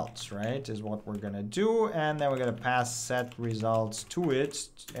results, right? Is what we're gonna do. And then we're gonna pass set results to it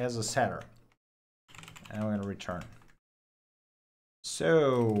as a setter. And we're gonna return.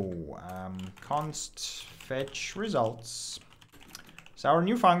 So const fetch results. It's our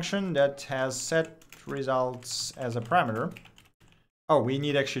new function that has set results as a parameter. Oh, we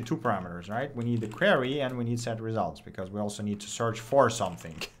need actually two parameters, right? We need the query and we need set results because we also need to search for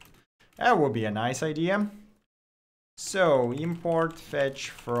something. That would be a nice idea. So import fetch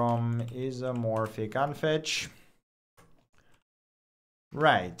from isomorphic unfetch.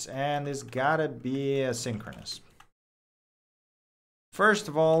 Right, and it's gotta be asynchronous. First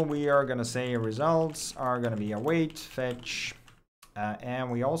of all, we are going to say results are going to be await fetch. And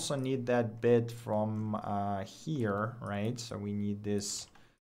we also need that bit from here, right? So we need this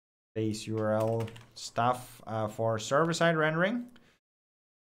base URL stuff for server-side rendering.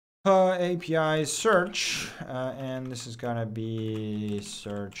 API search, and this is gonna be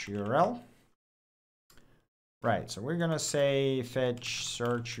search URL. Right, so we're gonna say fetch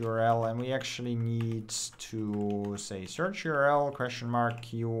search URL, and we actually need to say search URL question mark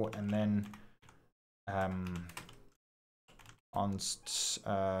q, and then const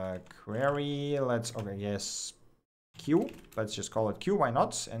query. Q. Let's just call it Q. Why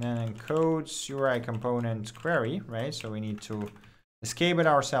not? And then encodes URI component query. Right, so we need to escape it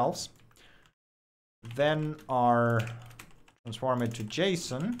ourselves. Then transform it to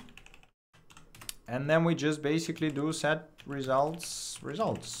JSON. And then we just basically do set results.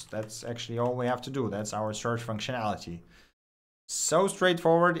 That's actually all we have to do. That's our search functionality. So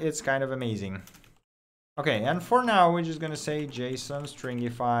straightforward, it's kind of amazing. Okay, and for now, we're just going to say JSON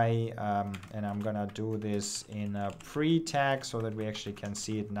stringify, and I'm going to do this in a pre-tag so that we actually can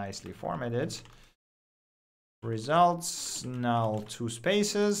see it nicely formatted. Results, null 2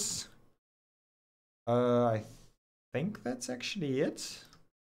 spaces. I think that's actually it.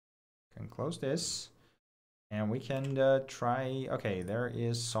 Can close this and we can try. Okay, there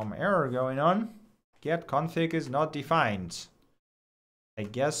is some error going on. Get config is not defined. I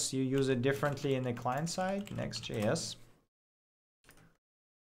guess you use it differently in the client side. Next.js.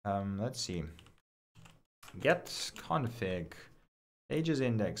 Let's see. Get config pages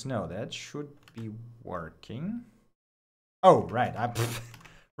index. No, that should be working. Oh, right.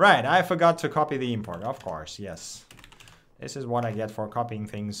 Right, I forgot to copy the import. Of course, yes. This is what I get for copying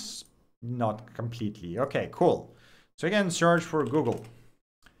things not completely. Okay, cool. So again, search for Google.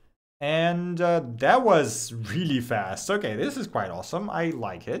 And that was really fast. Okay, this is quite awesome. I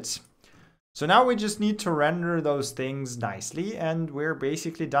like it. So now we just need to render those things nicely, and we're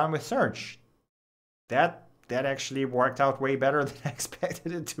basically done with search. That actually worked out way better than I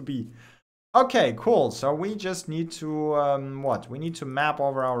expected it to be. Okay, cool. So we just need to, we need to map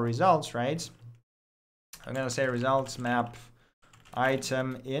over our results, right? I'm going to say results map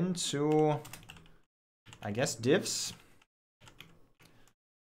item into, I guess, divs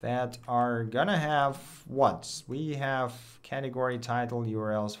that are going to have what? We have category, title,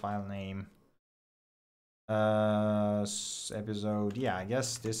 URLs, file name, episode. Yeah, I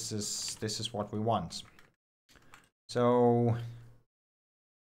guess this is what we want. So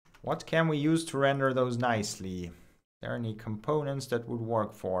what can we use to render those nicely? Are there any components that would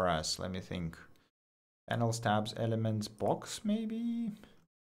work for us? Let me think. Panels, tabs, elements, box, maybe?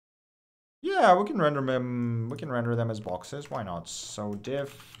 Yeah, we can render them. We can render them as boxes. Why not? So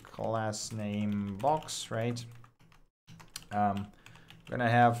div class name box, right? Gonna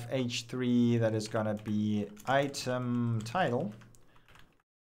have h3 that is gonna be item title.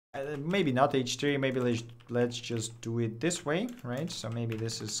 Maybe not h3. Maybe let's just do it this way, right? So maybe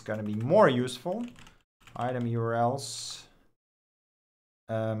this is gonna be more useful. Item URLs.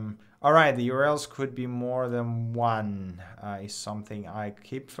 All right, the URLs could be more than one. Is something I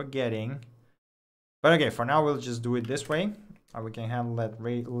keep forgetting. But okay, for now we'll just do it this way. We can handle that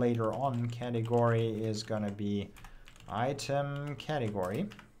later on. Category is gonna be item category,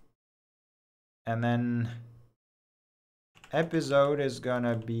 and then episode is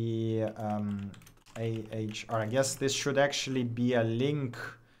gonna be or I guess this should actually be a link,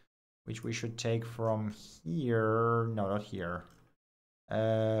 which we should take from here. No, not here.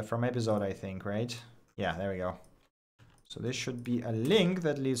 From episode, I think, right? Yeah, there we go. So this should be a link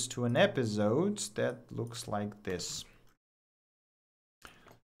that leads to an episode that looks like this.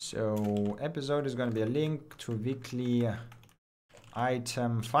 So episode is going to be a link to weekly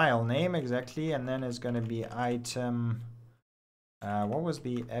item file name, exactly, and then it's going to be item. What was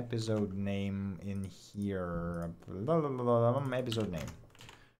the episode name in here? Episode name.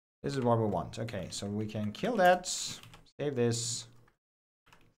 This is what we want. Okay, so we can kill that. Save this.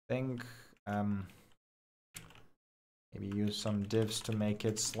 Think maybe use some divs to make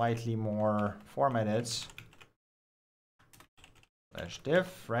it slightly more formatted. /div,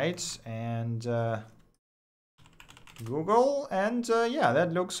 right? And Google, and yeah,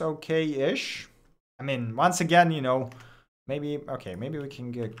 that looks okay-ish. I mean, once again, you know, maybe we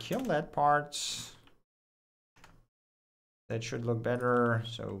can kill that part. That should look better.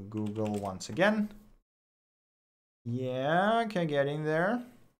 So Google once again. Yeah, okay, getting there.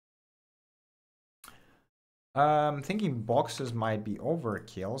 Thinking boxes might be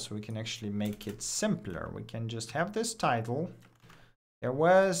overkill, so we can actually make it simpler. We can just have this title, There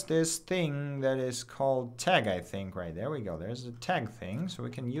was this thing that is called tag, I think, right? There we go. There's a tag thing. So we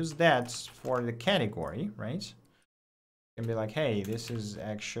can use that for the category, right? It can be like, hey, this is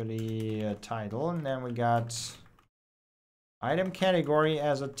actually a title. And then we got item category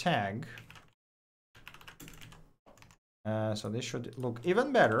as a tag. So this should look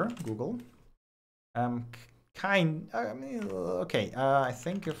even better, Google. Okay, I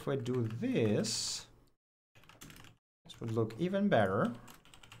think if we do this, this would look even better.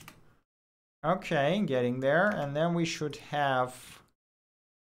 Okay, getting there. And then we should have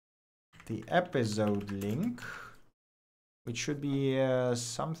the episode link, which should be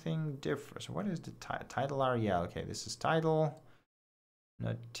something different. So what is the title area? Yeah, okay, this is title,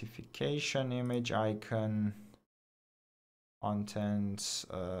 notification, image, icon, content,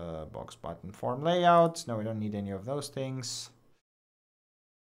 box, button, form, layout. No, we don't need any of those things.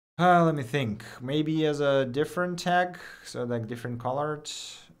 Let me think. Maybe as a different tag, so like different colored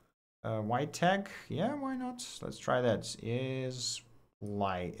white tag. Yeah, why not? Let's try that. Is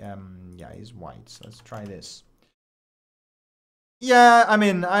light. Yeah, is white. So let's try this. Yeah, I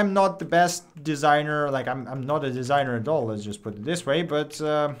mean, I'm not the best designer. Like, I'm not a designer at all. Let's just put it this way. But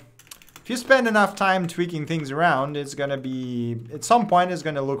if you spend enough time tweaking things around, it's gonna be, at some point, it's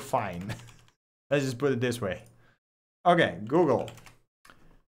gonna look fine. Let's just put it this way. Okay, Google.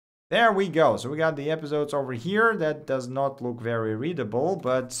 There we go. So we got the episodes over here. That does not look very readable,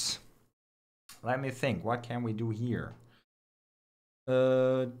 but let me think. What can we do here?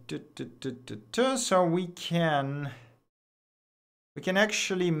 So we can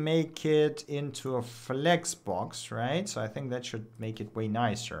actually make it into a flex box, right? So I think that should make it way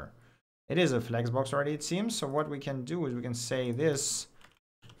nicer. It is a flex box already, it seems. So what we can do is we can say this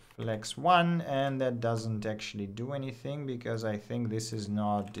flex 1, and that doesn't actually do anything because I think this is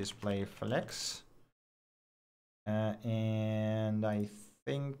not display flex. And I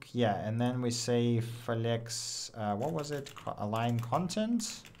think, yeah, and then we say flex, what was it? Align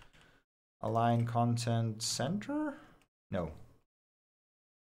content? Align content center? No.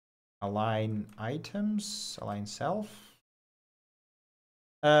 Align items, align self.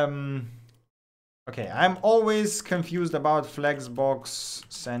 Okay, I'm always confused about flexbox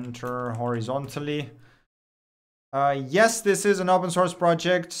center horizontally. Yes, this is an open source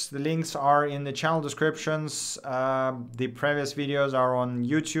project. The links are in the channel descriptions. The previous videos are on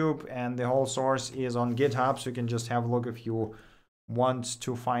YouTube, and the whole source is on GitHub. So you can just have a look if you want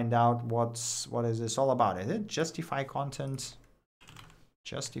to find out what is this all about. Is it justify content?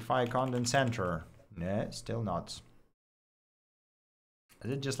 Justify content center. No, still not.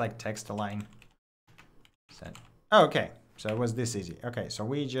 Is it just like text align? Oh, okay, so it was this easy. Okay, so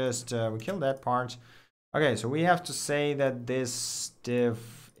we just we killed that part. Okay, so we have to say that this div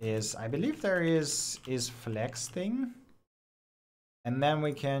is, I believe there is flex thing, and then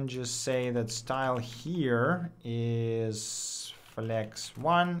we can just say that style here is flex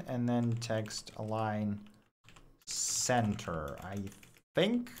 1, and then text align center. I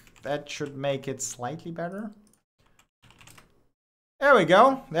think that should make it slightly better. There we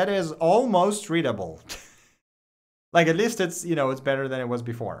go. That is almost readable. Like, at least it's, you know, it's better than it was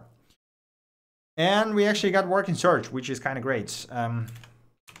before. And we actually got working search, which is kind of great.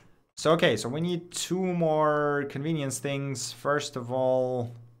 So, okay, so we need 2 more convenience things. First of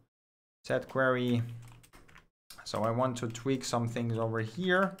all, set query. So I want to tweak some things over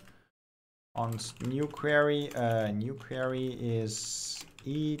here. On new query is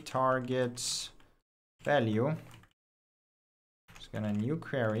eTarget value. Just gonna new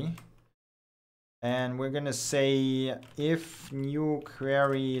query. And we're gonna say if new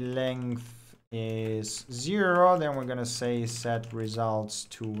query length is 0, then we're gonna say set results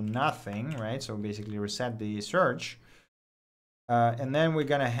to nothing, right? So basically reset the search. And then we're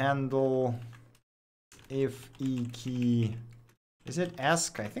gonna handle if e key, is it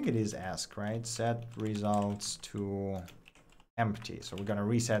ask? I think it is ask, right? Set results to empty. So we're gonna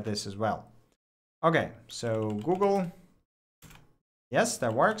reset this as well. Okay, so Google. Yes,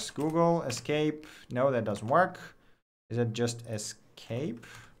 that works. Google, escape. No, that doesn't work. Is it just escape?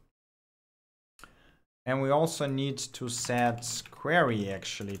 And we also need to set query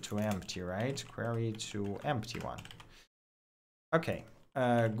actually to empty, right? Query to empty one. Okay.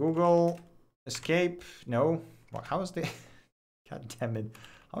 Google, escape. No. How is the... God damn it.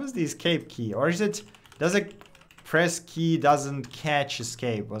 How is the escape key? Or is it... Does it press key doesn't catch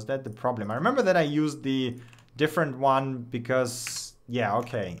escape? Was that the problem? I remember that I used the different one because... Yeah,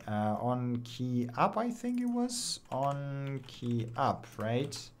 okay. On key up, I think it was. On key up,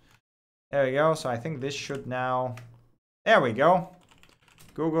 right? There we go. So I think this should now... There we go.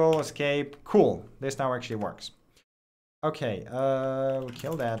 Google, escape. Cool. This now actually works. Okay, we'll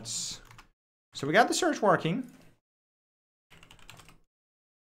kill that. So we got the search working.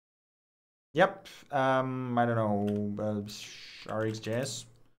 Yep. I don't know. RxJS.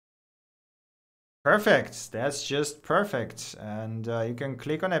 Perfect. That's just perfect. And you can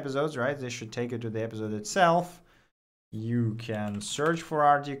click on episodes, right? This should take you to the episode itself. You can search for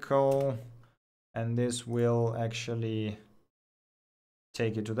article, and this will actually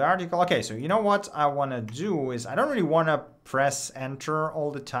take you to the article. Okay, so you know what I want to do is I don't really want to press enter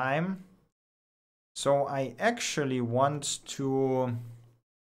all the time. So I actually want to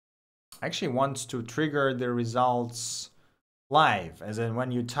trigger the results live, as in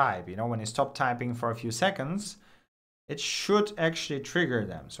when you type, you know, when you stop typing for a few seconds, it should actually trigger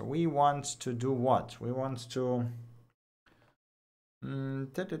them. So we want to do what? We want to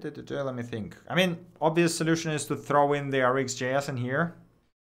let me think. I mean, obvious solution is to throw in the RxJS in here,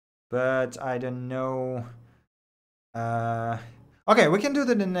 but I don't know. Okay, we can do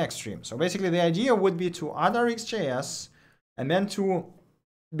that in the next stream. So basically the idea would be to add RxJS, and then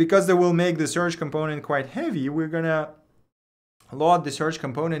because they will make the search component quite heavy, we're gonna load the search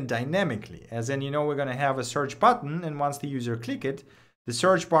component dynamically. As in, you know, we're gonna have a search button, and once the user click it, the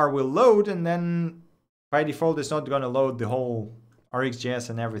search bar will load, and then by default it's not gonna load the whole RxJS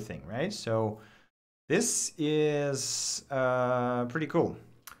and everything, right? So this is pretty cool.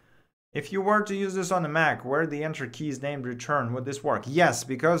 If you were to use this on a Mac where the enter key is named return, would this work? Yes,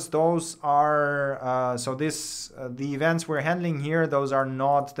 because those are, the events we're handling here, those are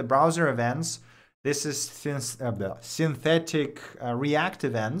not the browser events. This is synthetic React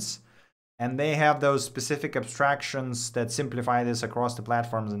events, and they have those specific abstractions that simplify this across the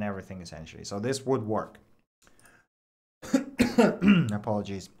platforms and everything, essentially. So this would work.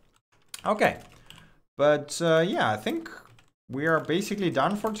 Apologies. Okay, but yeah, I think we are basically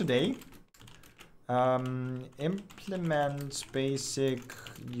done for today. Implement basic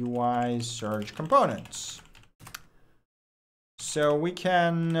UI search components. So we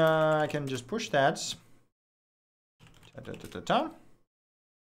can, I can just push that.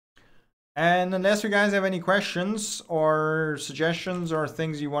 And unless you guys have any questions or suggestions or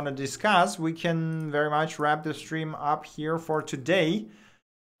things you want to discuss, we can very much wrap the stream up here for today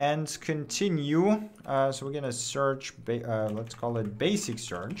and continue. So we're gonna search, let's call it basic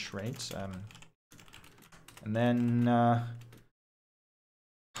search, right? And then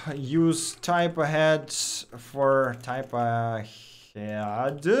use type ahead for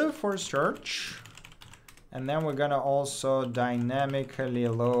search. And then we're gonna also dynamically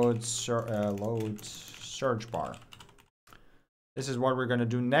load search bar. This is what we're gonna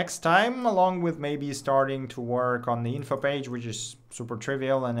do next time, along with maybe starting to work on the info page, which is super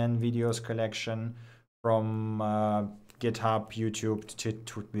trivial, and then videos collection from GitHub, YouTube,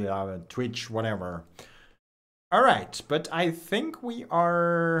 Twitch, whatever. All right, but I think we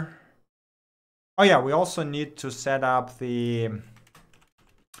are... Oh yeah, we also need to set up the...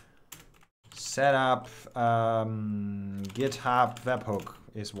 GitHub webhook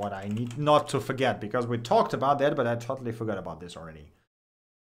is what I need not to forget, because we talked about that, but I totally forgot about this already.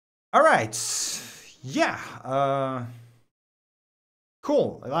 All right, yeah,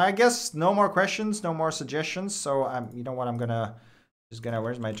 cool. I guess no more questions, no more suggestions. So you know what, I'm gonna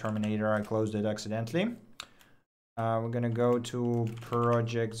where's my Terminator? I closed it accidentally. We're gonna go to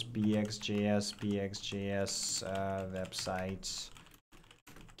projects, BxJS website,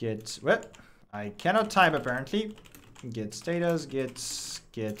 git what? I cannot type apparently. Git status,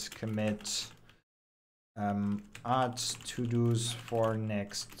 git commit, add to-dos for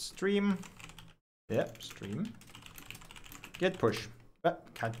next stream. Yep, stream. Git push.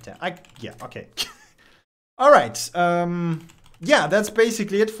 Yeah, okay. All right. Yeah, that's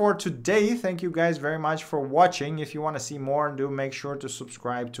basically it for today. Thank you guys very much for watching. If you want to see more, do make sure to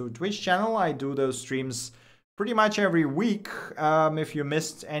subscribe to Twitch channel. I do those streams pretty much every week. If you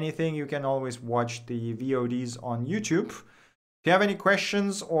missed anything, you can always watch the VODs on YouTube. If you have any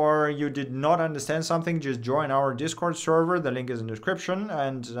questions or you did not understand something, just join our Discord server. The link is in the description,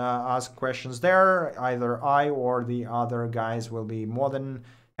 and ask questions there. Either I or the other guys will be more than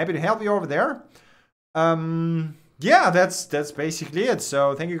happy to help you over there. Yeah, that's basically it.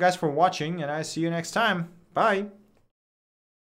 So thank you guys for watching, and I see you next time. Bye.